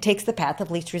and takes the path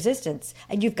of least resistance.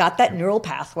 And you've got that neural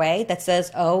pathway that says,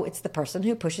 oh, it's the person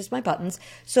who pushes my buttons.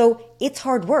 So it's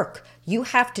hard work. You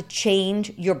have to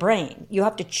change your brain. You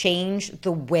have to change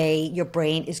the way your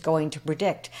brain is going to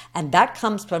predict. And that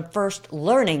comes from first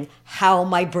learning how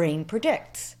my brain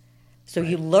predicts. So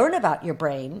you learn about your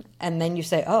brain and then you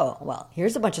say, oh, well,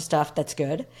 here's a bunch of stuff that's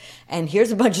good. And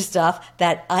here's a bunch of stuff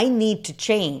that I need to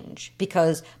change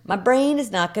because my brain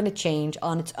is not going to change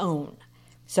on its own.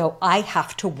 So I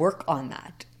have to work on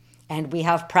that. And we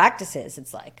have practices.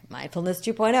 It's like Mindfulness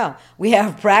 2.0. We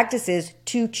have practices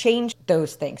to change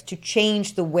those things, to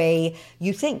change the way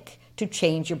you think, to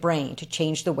change your brain, to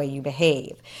change the way you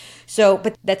behave. So,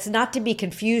 but that's not to be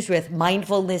confused with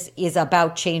mindfulness is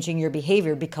about changing your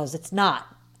behavior because it's not.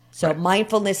 So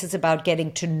mindfulness is about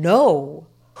getting to know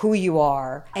who you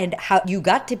are and how you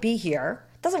got to be here.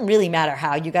 It doesn't really matter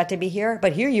how you got to be here,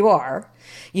 but here you are.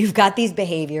 You've got these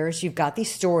behaviors. You've got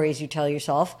these stories you tell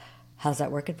yourself. How's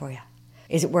that working for you?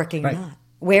 Is it working or not?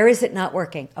 Where is it not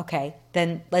working? Okay,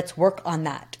 then let's work on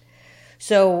that.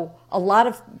 So a lot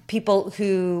of people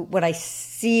who, when I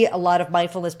see a lot of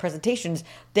mindfulness presentations,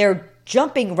 they're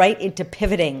jumping right into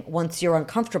pivoting once you're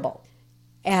uncomfortable.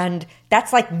 And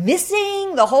that's like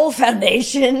missing the whole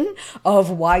foundation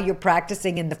of why you're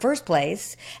practicing in the first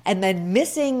place. And then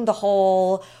missing the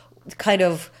whole kind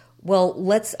of,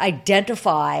 let's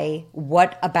identify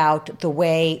what about the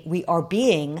way we are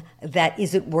being that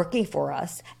isn't working for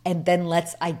us. And then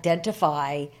let's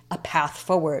identify a path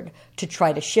forward to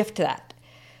try to shift that.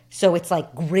 So it's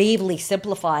like gravely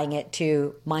simplifying it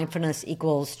to mindfulness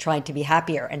equals trying to be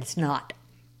happier, and it's not.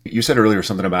 You said earlier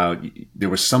something about there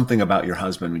was something about your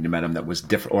husband when you met him that was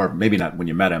different, or maybe not when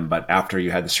you met him, but after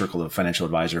you had the circle of financial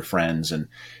advisor friends, and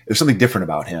there's something different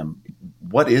about him.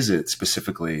 What is it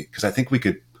specifically? Because I think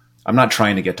I'm not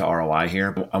trying to get to ROI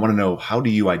here, but I want to know, how do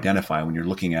you identify when you're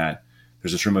looking at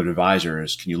there's this room of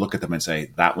advisors, can you look at them and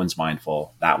say, that one's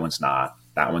mindful, that one's not,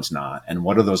 that one's not? And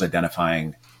what are those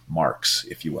identifying marks,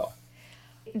 if you will?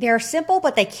 They're simple,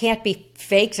 but they can't be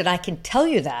faked. And I can tell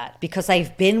you that because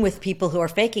I've been with people who are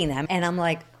faking them. And I'm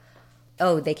like,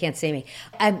 oh, they can't see me.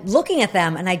 I'm looking at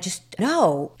them and I just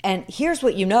know. And here's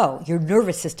what you know. Your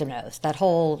nervous system knows. That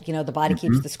whole, the body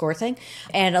keeps the score thing.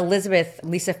 And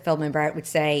Lisa Feldman Barrett would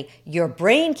say, your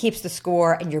brain keeps the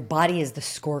score and your body is the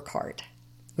scorecard,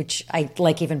 which I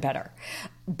like even better.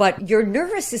 But your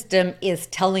nervous system is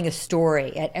telling a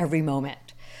story at every moment.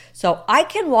 So I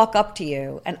can walk up to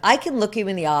you and I can look you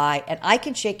in the eye and I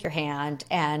can shake your hand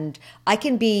and I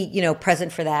can be,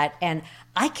 present for that. And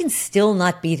I can still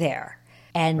not be there.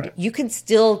 And you can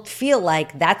still feel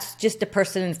like that's just a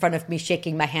person in front of me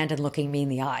shaking my hand and looking me in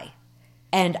the eye.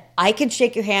 And I can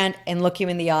shake your hand and look you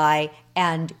in the eye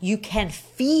and you can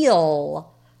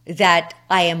feel that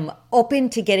I am open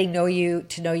to getting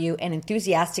to know you and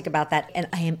enthusiastic about that. And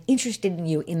I am interested in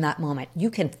you in that moment. You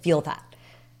can feel that.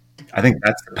 I think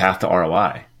that's the path to ROI.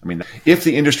 I mean, if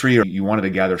the industry, or you wanted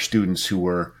to gather students who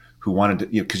wanted to,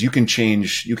 because you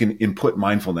can input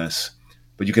mindfulness,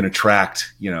 but you can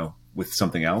attract, with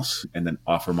something else and then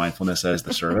offer mindfulness as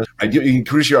the service. You can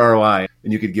increase your ROI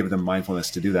and you could give them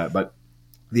mindfulness to do that. But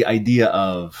the idea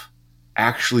of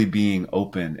actually being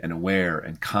open and aware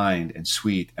and kind and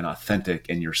sweet and authentic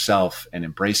and yourself and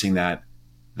embracing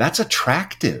that's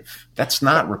attractive. That's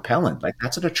not repellent. Like,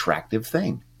 that's an attractive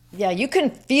thing. Yeah, you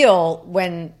can feel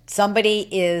when somebody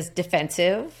is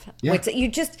defensive. Yeah.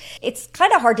 It's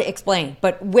kind of hard to explain,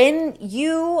 but when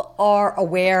you are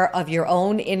aware of your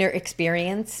own inner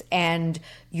experience and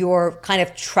you're kind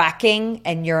of tracking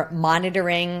and you're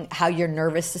monitoring how your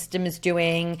nervous system is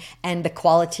doing and the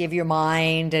quality of your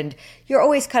mind, and you're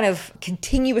always kind of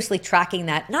continuously tracking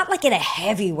that, not like in a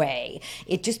heavy way.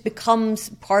 It just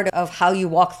becomes part of how you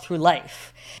walk through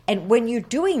life. And when you're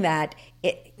doing that,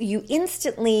 you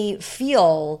instantly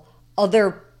feel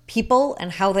other people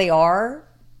and how they are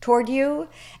toward you.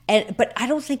 But I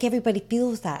don't think everybody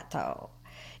feels that, though,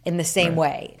 in the same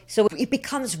way. So it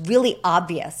becomes really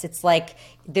obvious. It's like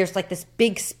there's like this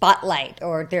big spotlight,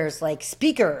 or there's like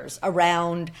speakers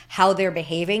around how they're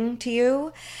behaving to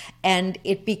you. And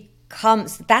it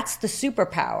that's the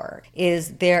superpower,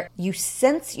 is you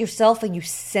sense yourself and you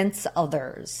sense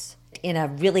others in a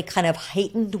really kind of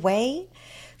heightened way.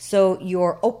 So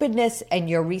your openness and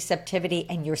your receptivity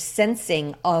and your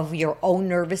sensing of your own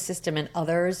nervous system and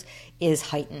others is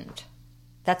heightened.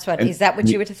 Is that what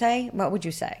you would say? What would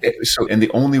you say? And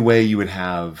the only way you would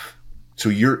have,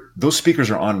 those speakers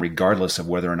are on regardless of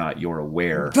whether or not you're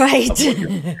aware. Right. Of what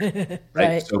you're,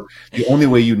 right. So the only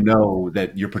way you know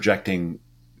that you're projecting,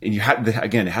 and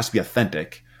again, it has to be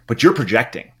authentic, but you're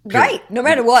projecting. Period. Right. No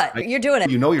matter what, you're doing it.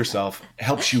 You know yourself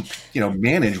helps you,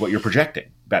 manage what you're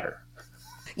projecting better.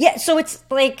 Yeah, so it's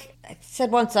like I said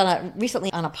once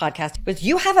recently on a podcast, but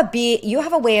you have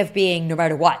a way of being no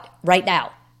matter what right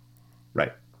now.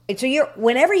 Right. And so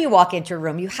whenever you walk into a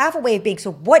room, you have a way of being.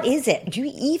 So what is it? Do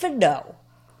you even know?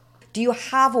 Do you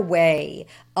have a way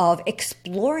of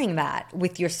exploring that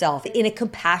with yourself in a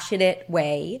compassionate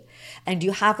way? And do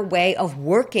you have a way of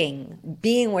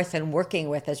being with,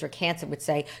 as Rick Hansen would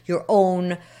say, your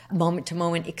own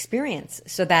moment-to-moment experience,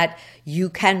 so that you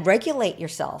can regulate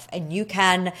yourself and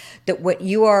that what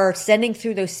you are sending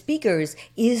through those speakers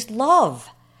is love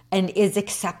and is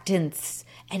acceptance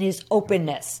and is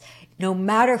openness, no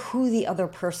matter who the other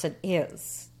person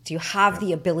is. Do you have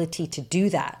the ability to do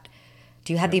that?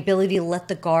 Do you have the ability to let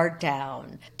the guard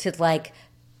down, to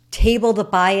table the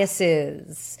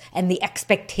biases and the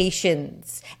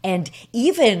expectations and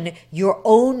even your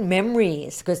own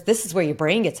memories? Because this is where your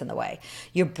brain gets in the way.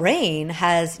 Your brain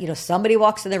has, somebody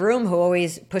walks in the room who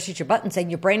always pushes your buttons, and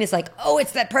your brain is like, oh,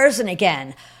 it's that person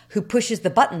again who pushes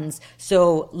the buttons.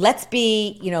 So let's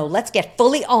get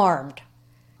fully armed.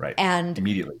 Right. And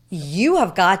immediately, you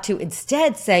have got to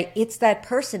instead say, it's that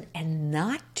person, and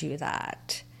not do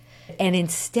that. And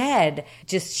instead,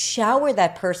 just shower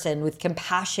that person with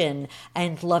compassion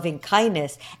and loving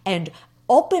kindness, and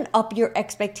open up your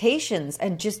expectations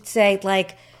and just say,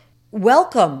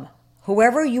 welcome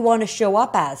whoever you want to show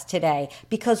up as today,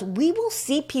 because we will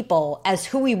see people as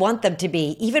who we want them to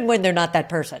be, even when they're not that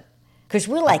person, because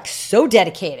we're so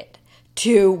dedicated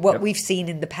to what we've seen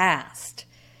in the past.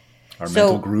 Our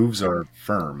mental grooves are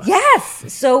firm.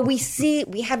 Yes. So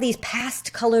we have these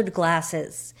past-colored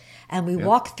glasses, and we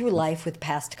walk through life with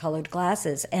past-colored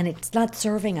glasses, and it's not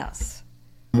serving us.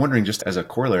 I'm wondering, just as a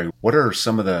corollary, what are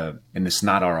some of and it's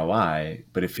not ROI,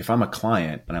 but if I'm a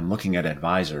client and I'm looking at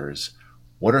advisors,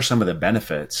 what are some of the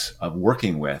benefits of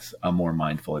working with a more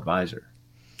mindful advisor?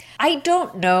 I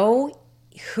don't know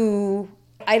who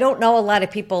I don't know a lot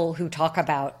of people who talk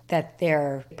about that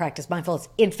they're practice mindfulness.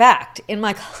 In fact, in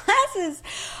my classes,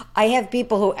 I have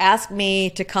people who ask me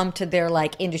to come to their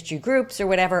like industry groups or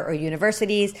whatever, or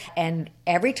universities. And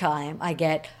every time I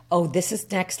get, oh, this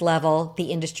is next level.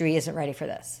 The industry isn't ready for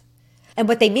this. And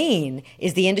what they mean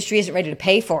is the industry isn't ready to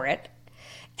pay for it.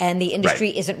 And the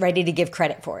industry isn't ready to give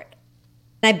credit for it.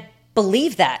 And I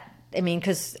believe that. I mean,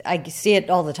 because I see it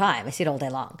all the time. I see it all day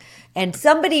long. And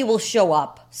somebody will show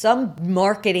up, some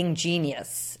marketing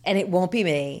genius, and it won't be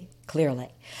me, clearly,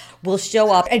 will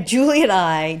show up. And Julie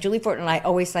Fortin and I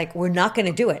always like, we're not going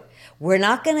to do it. We're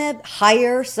not going to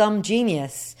hire some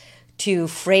genius to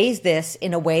phrase this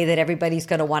in a way that everybody's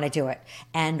going to want to do it.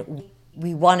 And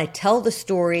we want to tell the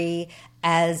story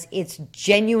as it's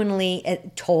genuinely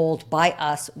told by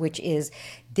us, which is,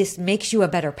 this makes you a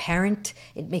better parent.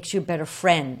 It makes you a better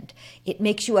friend. It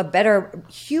makes you a better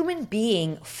human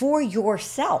being for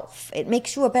yourself. It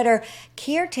makes you a better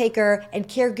caretaker and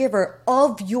caregiver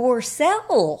of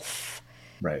yourself.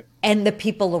 Right. And the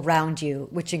people around you,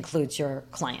 which includes your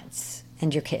clients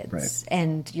and your kids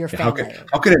and your family.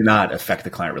 How could it not affect the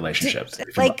client relationships?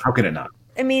 How could it not?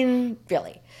 I mean,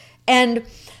 really. And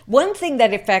one thing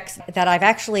that affects, that I've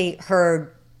actually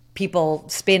heard people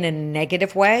spin in a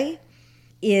negative way,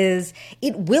 is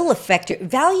it will affect you.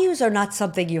 Values are not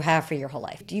something you have for your whole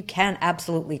life. You can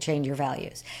absolutely change your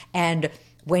values. And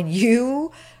when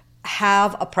you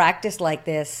have a practice like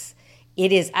this,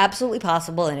 it is absolutely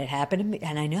possible, and it happened to me,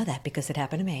 and I know that because it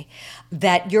happened to me,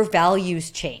 that your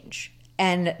values change.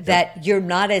 And that you're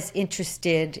not as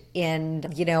interested in,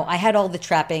 I had all the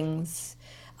trappings.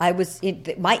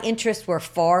 My interests were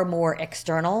far more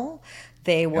external.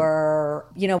 They were,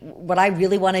 what I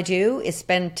really want to do is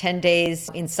spend 10 days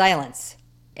in silence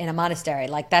in a monastery.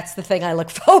 Like, that's the thing I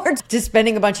look forward to,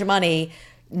 spending a bunch of money,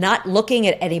 not looking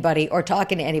at anybody or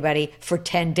talking to anybody for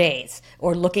 10 days,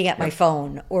 or looking at my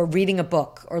phone, or reading a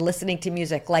book, or listening to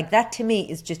music. Like, that to me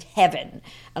is just heaven.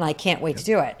 And I can't wait to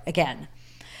do it again.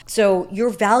 So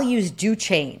your values do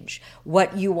change.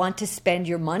 What you want to spend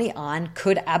your money on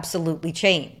could absolutely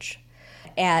change.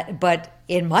 But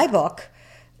in my book,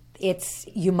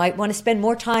 you might want to spend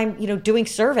more time, doing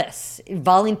service,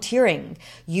 volunteering.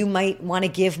 You might want to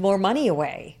give more money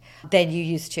away than you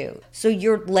used to. So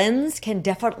your lens can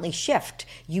definitely shift.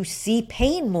 You see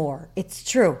pain more. It's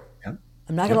true. Yep.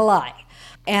 I'm not going to lie.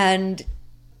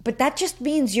 But that just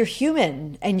means you're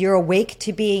human, and you're awake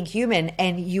to being human,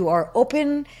 and you are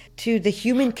open to the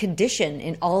human condition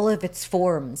in all of its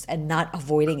forms and not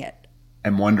avoiding it.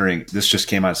 I'm wondering, this just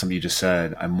came out of something you just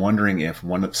said. I'm wondering if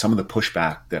some of the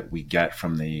pushback that we get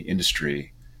from the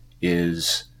industry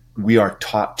is we are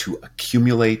taught to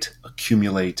accumulate.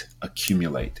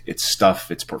 It's stuff,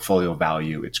 it's portfolio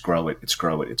value, it's grow it.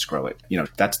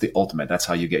 That's the ultimate. That's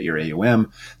how you get your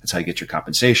AUM. That's how you get your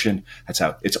compensation. That's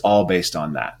how it's all based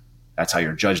on that. That's how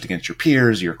you're judged against your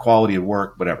peers, your quality of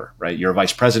work, whatever, right? You're a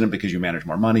vice president because you manage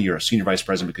more money. You're a senior vice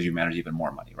president because you manage even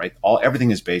more money, right?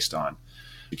 Everything is based on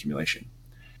accumulation.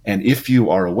 And if you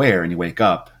are aware and you wake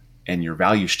up and your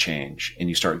values change and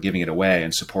you start giving it away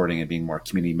and supporting and being more a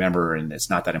community member, and it's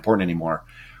not that important anymore,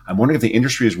 I'm wondering if the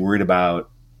industry is worried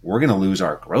about, we're going to lose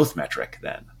our growth metric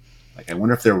then. Like, I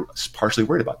wonder if they're partially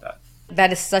worried about that.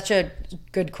 That is such a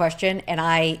good question. And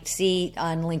I see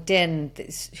on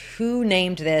LinkedIn who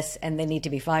named this and they need to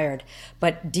be fired,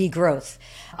 but degrowth.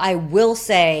 I will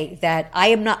say that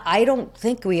I don't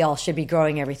think we all should be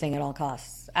growing everything at all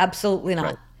costs. Absolutely not.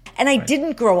 Right. And I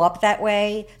didn't grow up that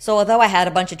way. So although I had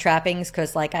a bunch of trappings,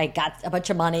 because I got a bunch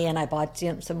of money and I bought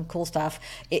some cool stuff,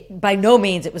 by no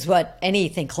means it was what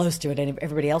anything close to it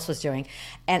everybody else was doing.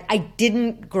 And I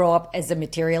didn't grow up as a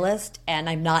materialist, and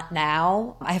I'm not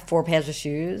now. I have 4 pairs of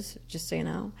shoes, just so you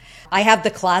know. I have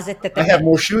the closet that I have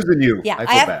more shoes than you. Yeah,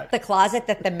 I have the closet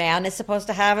that the man is supposed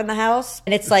to have in the house,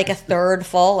 and it's like a third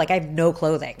full. Like, I have no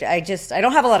clothing. I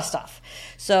don't have a lot of stuff.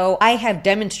 So I have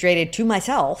demonstrated to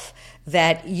myself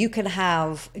that you can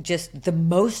have just the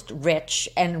most rich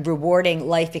and rewarding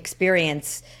life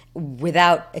experience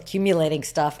without accumulating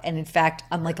stuff. And in fact,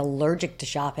 I'm like allergic to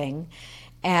shopping.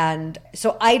 And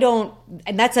so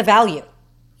and that's a value,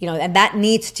 and that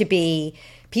needs to be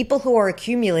people who are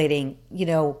accumulating,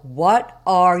 what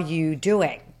are you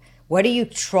doing? What are you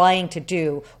trying to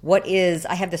do?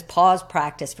 I have this pause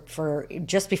practice for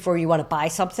just before you want to buy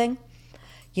something,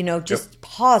 just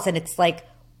pause. And it's like,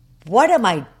 what am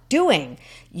I doing?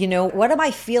 What am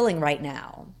I feeling right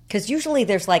now? Because usually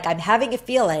there's I'm having a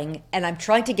feeling and I'm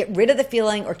trying to get rid of the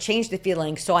feeling or change the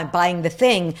feeling. So I'm buying the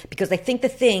thing because I think the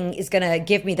thing is going to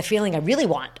give me the feeling I really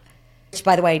want. which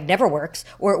by the way never works,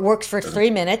 or it works for 3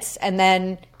 minutes and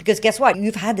then, because guess what?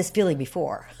 You've had this feeling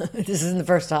before. This isn't the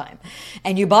first time.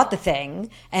 And you bought the thing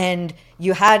and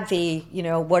you had the,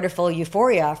 wonderful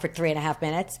euphoria for 3.5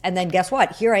 minutes. And then guess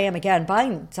what? Here I am again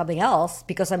buying something else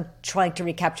because I'm trying to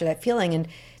recapture that feeling. And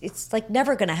it's like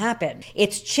never going to happen.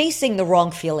 It's chasing the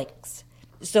wrong feelings.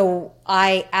 So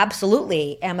I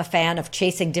absolutely am a fan of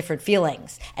chasing different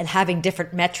feelings and having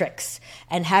different metrics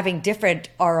and having different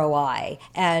ROI.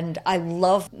 And I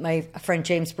love my friend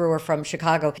James Brewer from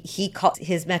Chicago.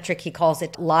 His metric, he calls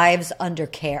it lives under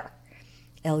care,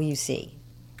 LUC.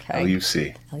 Okay?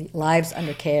 LUC. Lives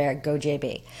under care, go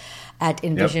JB, at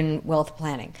Envision Wealth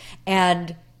Planning.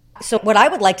 And so what I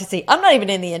would like to see, I'm not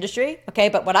even in the industry, okay,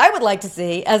 but what I would like to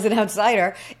see as an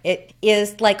outsider, it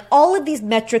is like all of these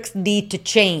metrics need to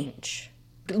change.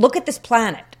 Look at this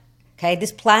planet, okay?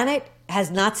 This planet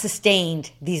has not sustained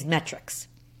these metrics.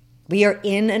 We are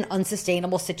in an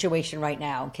unsustainable situation right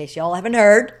now, in case y'all haven't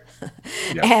heard.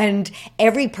 Yep. And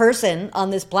every person on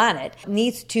this planet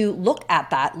needs to look at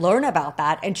that, learn about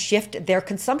that, and shift their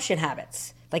consumption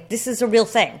habits. Like, this is a real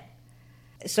thing.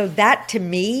 So that to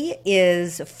me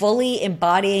is fully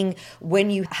embodying,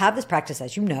 when you have this practice,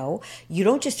 as you know, you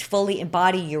don't just fully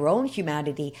embody your own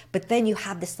humanity, but then you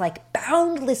have this like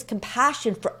boundless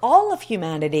compassion for all of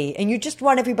humanity. And you just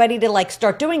want everybody to like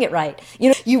start doing it right.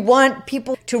 You want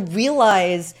people to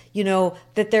realize,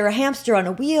 that they're a hamster on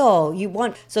a wheel.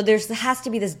 So there has to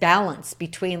be this balance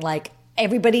between like,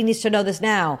 everybody needs to know this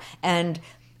now. And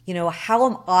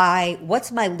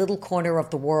what's my little corner of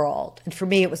the world? And for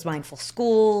me, it was mindful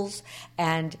schools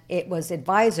and it was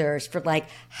advisors for like,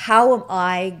 how am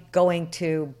I going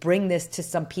to bring this to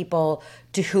some people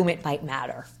to whom it might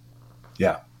matter?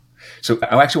 Yeah. So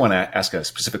I actually want to ask a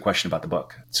specific question about the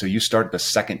book. So you start the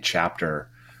second chapter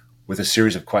with a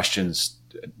series of questions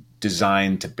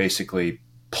designed to basically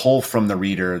pull from the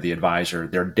reader, the advisor,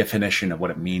 their definition of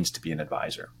what it means to be an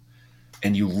advisor.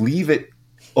 And you leave it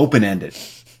open-ended.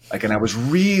 And I was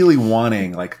really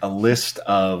wanting like a list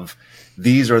of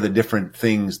these are the different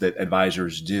things that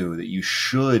advisors do that you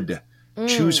should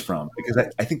choose from, because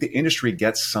I think the industry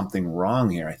gets something wrong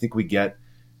here. I think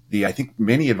I think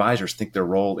many advisors think their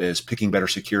role is picking better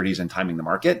securities and timing the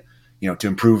market, to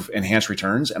improve enhanced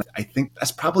returns. And I think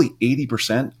that's probably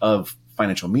 80% of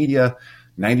financial media,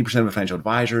 90% of financial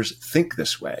advisors think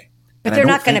this way. But they're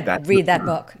not going to read that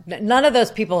book. None of those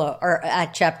people are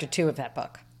at chapter 2 of that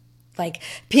book. Like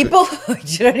people, do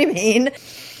you know what I mean?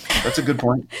 That's a good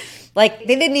point. Like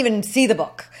they didn't even see the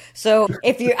book. So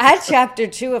if you're at chapter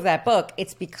 2 of that book,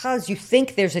 it's because you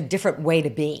think there's a different way to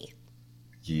be.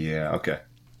 Yeah. Okay.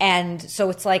 And so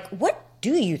it's like, what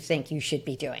do you think you should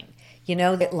be doing?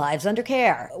 Lives under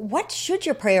care. What should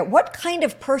your prayer, what kind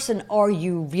of person are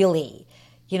you really?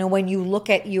 When you look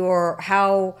at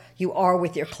how you are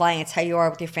with your clients, how you are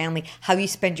with your family, how you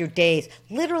spend your days,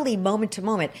 literally moment to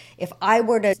moment. If I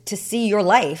were to see your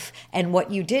life and what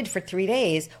you did for 3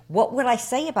 days, what would I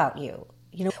say about you?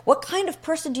 What kind of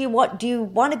person do you want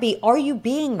to be? Are you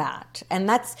being that? And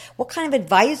that's what kind of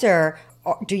advisor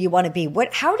do you want to be?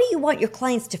 How do you want your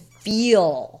clients to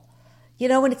feel?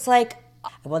 And it's like, I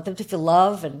want them to feel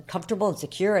loved and comfortable and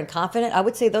secure and confident. I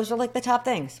would say those are like the top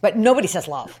things. But nobody says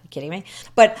love. Are you kidding me?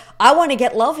 But I want to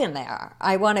get love in there.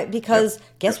 I want it because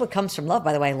guess what comes from love?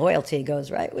 By the way, loyalty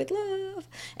goes right with love.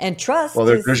 And trust. Well,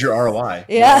 there's your ROI.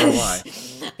 Yeah.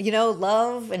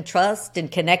 Love and trust and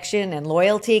connection and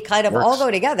loyalty kind of all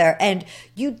go together. And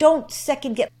you don't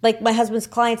second guess. Like my husband's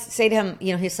clients say to him,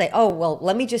 he'll say, oh, well,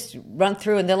 let me just run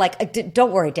through. And they're like,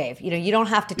 don't worry, Dave. You don't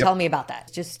have to tell me about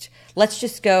that. Let's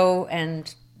just go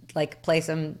and like play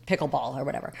some pickleball or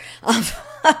whatever.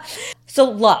 So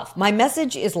love. My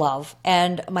message is love.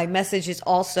 And my message is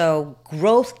also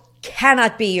growth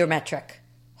cannot be your metric.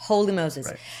 Holy Moses.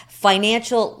 Right.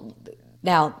 Financial,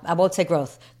 now I won't say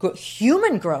growth.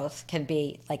 Human growth can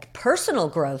be, like personal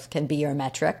growth can be your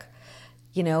metric.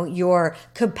 Your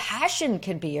compassion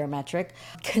can be your metric.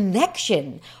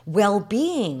 Connection,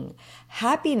 well-being,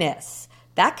 happiness,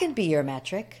 that can be your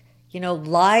metric.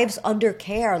 Lives under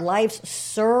care, lives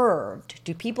served.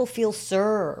 Do people feel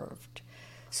served?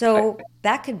 So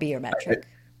that could be your metric.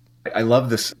 I love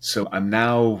this. So I'm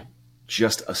now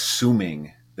just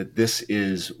assuming that this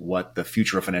is what the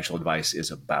future of financial advice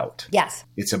is about. Yes.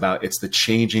 It's the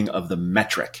changing of the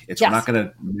metric. We're not going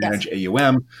to manage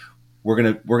AUM. We're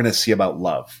going to see about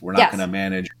love. We're not going to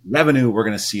manage revenue. We're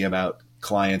going to see about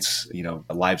clients,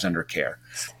 lives under care.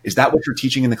 Is that what you're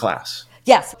teaching in the class?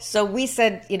 Yes. So we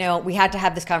said, we had to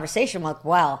have this conversation. Like,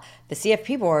 wow, the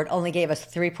CFP board only gave us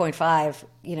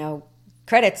 3.5,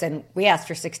 credits, and we asked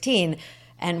for 16.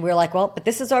 And we're like, well, but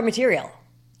this is our material,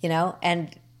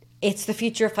 and It's the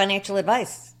future of financial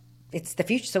advice. It's the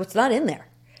future. So it's not in there.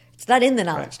 It's not in the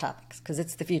knowledge topics because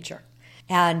it's the future.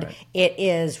 And it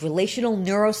is relational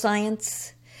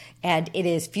neuroscience, and it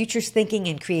is futures thinking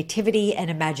and creativity and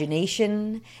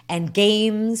imagination and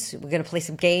games. We're going to play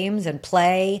some games and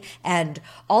play and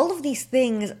all of these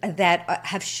things that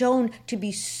have shown to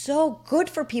be so good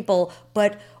for people,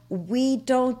 but we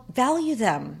don't value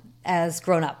them as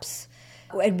grown-ups.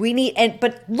 And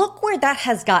but look where that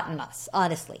has gotten us,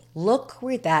 honestly. Look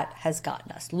where that has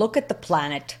gotten us. Look at the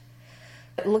planet.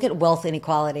 Look at wealth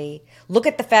inequality. Look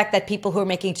at the fact that people who are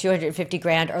making 250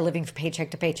 grand are living from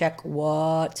paycheck to paycheck.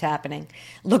 What's happening?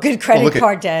 Look at credit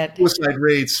card debt. Suicide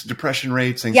rates, depression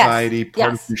rates, anxiety,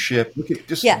 partisanship.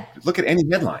 Look at any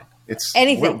headline. It's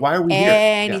anything. Why are we here?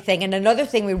 Anything. And another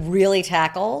thing we really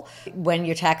tackle when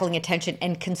you're tackling attention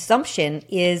and consumption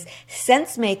is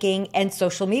sense making and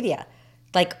social media.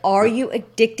 Like, are you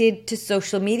addicted to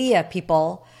social media,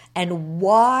 people? And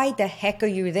why the heck are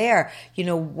you there?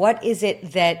 What is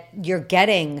it that you're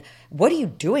getting? What are you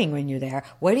doing when you're there?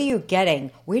 What are you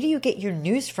getting? Where do you get your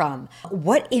news from?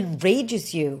 What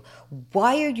enrages you?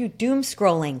 Why are you doom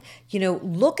scrolling?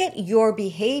 Look at your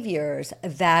behaviors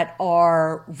that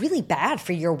are really bad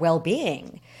for your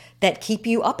well-being, that keep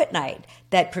you up at night,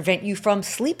 that prevent you from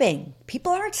sleeping.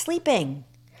 People aren't sleeping.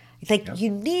 You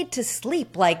need to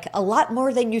sleep a lot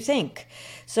more than you think.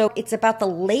 So it's about the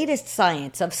latest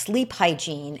science of sleep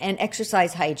hygiene and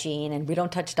exercise hygiene. And we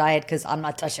don't touch diet because I'm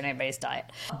not touching anybody's diet.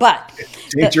 But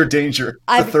danger.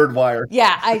 The third wire.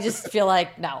 Yeah, I just feel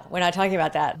like, no, we're not talking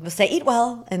about that. We'll say eat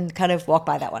well and kind of walk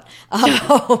by that one.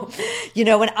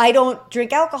 When I don't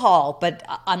drink alcohol, but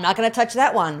I'm not going to touch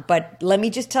that one. But let me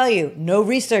just tell you, no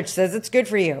research says it's good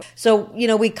for you. So,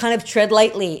 we kind of tread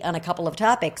lightly on a couple of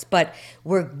topics, but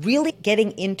we're really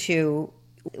getting into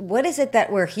what is it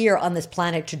that we're here on this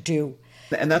planet to do?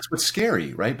 And that's what's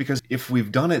scary, right? Because if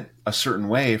we've done it a certain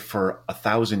way for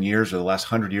 1,000 years or the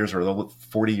last 100 years or the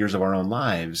 40 years of our own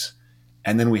lives,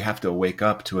 and then we have to wake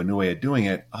up to a new way of doing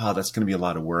it, that's going to be a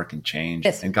lot of work and change.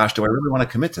 Yes. And gosh, do I really want to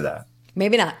commit to that?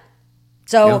 Maybe not.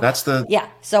 So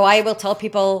So I will tell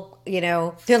people,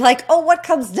 they're like, oh, what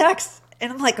comes next?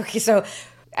 And I'm like, okay, so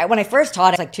when I first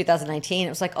taught it, 2019, it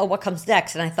was like, oh, what comes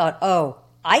next? And I thought,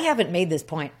 I haven't made this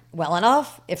point well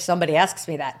enough if somebody asks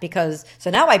me that, so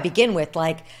now I begin with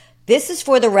this is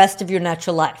for the rest of your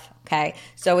natural life. Okay.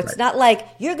 So it's not like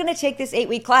you're going to take this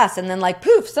 8-week class and then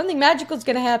poof, something magical is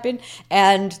going to happen.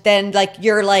 And then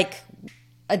you're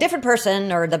a different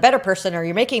person or the better person, or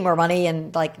you're making more money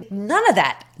and none of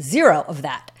that, zero of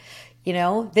that.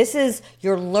 This is,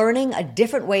 you're learning a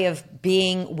different way of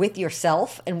being with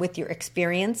yourself and with your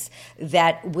experience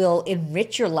that will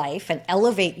enrich your life and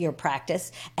elevate your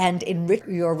practice and enrich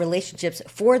your relationships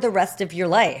for the rest of your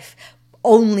life,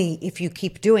 only if you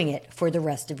keep doing it for the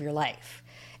rest of your life.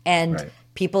 And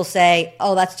people say,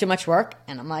 oh, that's too much work.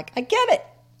 And I'm like, I get it.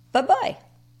 Bye-bye.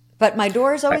 But my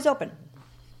door is always open.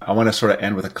 I want to sort of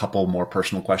end with a couple more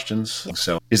personal questions. Yeah.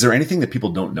 So is there anything that people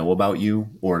don't know about you,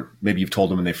 or maybe you've told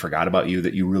them and they forgot about you,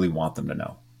 that you really want them to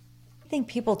know? I think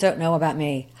people don't know about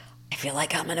me. I feel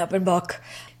like I'm an open book.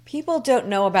 People don't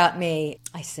know about me.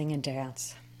 I sing and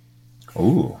dance.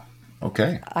 Oh,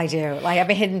 okay. I do. I have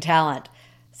a hidden talent.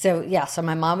 So so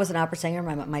my mom was an opera singer.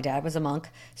 My dad was a monk.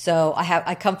 So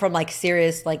I come from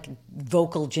serious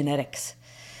vocal genetics.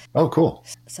 Oh, cool.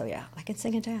 So I can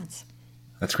sing and dance.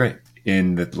 That's great.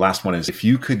 And the last one is, if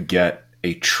you could get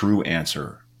a true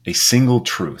answer, a single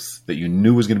truth that you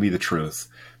knew was going to be the truth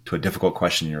to a difficult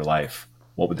question in your life,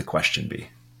 what would the question be?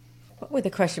 What would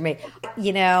the question be?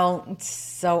 It's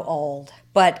so old,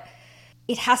 but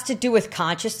it has to do with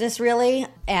consciousness, really.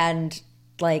 And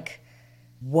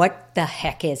what the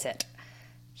heck is it?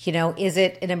 Is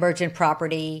it an emergent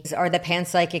property? Are the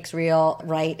panpsychics real,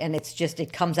 right? And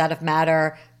it comes out of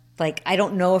matter. I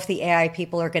don't know if the AI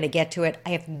people are going to get to it. I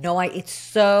have no idea.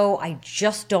 I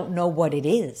just don't know what it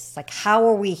is. How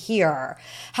are we here?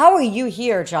 How are you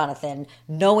here, Jonathan,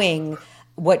 knowing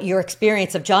what your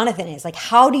experience of Jonathan is?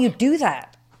 How do you do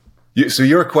that? So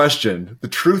your question, the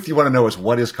truth you want to know is,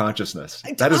 what is consciousness?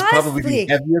 That is probably the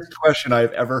heaviest question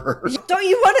I've ever heard. Don't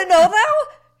you want to know that?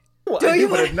 Well, I do,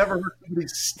 but I've never heard somebody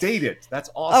state it. That's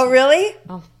awesome. Oh, really?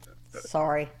 Oh,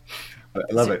 sorry.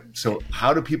 I love it. So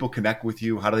how do people connect with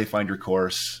you? How do they find your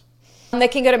course? They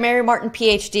can go to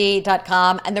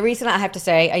marymartinphd.com. And the reason I have to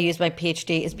say I use my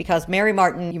PhD is because Mary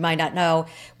Martin, you might not know,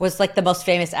 was the most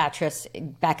famous actress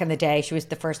back in the day. She was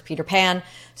the first Peter Pan.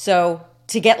 So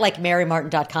to get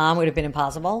marymartin.com would have been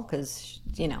impossible because,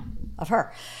 of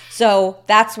her. So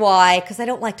that's why, because I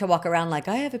don't like to walk around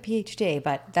I have a PhD,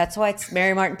 but that's why it's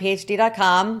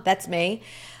marymartinphd.com. That's me.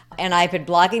 And I've been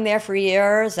blogging there for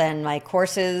years, and my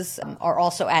courses are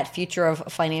also at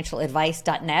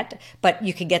futureoffinancialadvice.net. But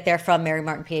you can get there from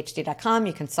marymartinphd.com.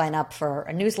 You can sign up for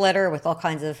a newsletter with all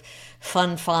kinds of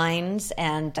fun finds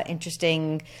and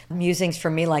interesting musings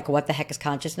from me, like what the heck is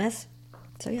consciousness?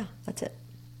 So yeah, that's it.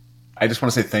 I just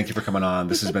want to say thank you for coming on.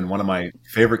 This has been one of my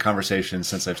favorite conversations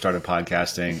since I've started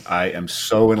podcasting. I am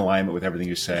so in alignment with everything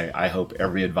you say. I hope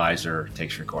every advisor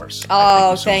takes your course.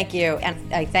 Oh, thank you.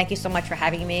 And I thank you so much for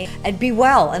having me. And be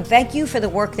well. And thank you for the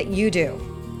work that you do.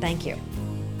 Thank you.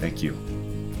 Thank you.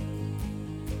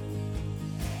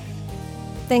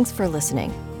 Thanks for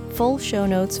listening. Full show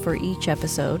notes for each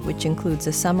episode, which includes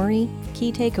a summary,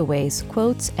 key takeaways,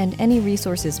 quotes, and any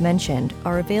resources mentioned,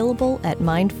 are available at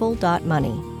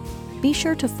mindful.money. Be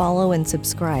sure to follow and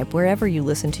subscribe wherever you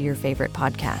listen to your favorite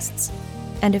podcasts.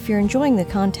 And if you're enjoying the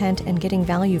content and getting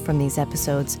value from these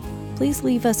episodes, please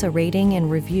leave us a rating and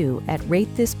review at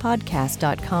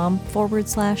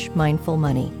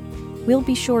ratethispodcast.com/mindfulmoney. We'll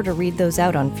be sure to read those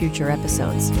out on future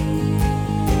episodes.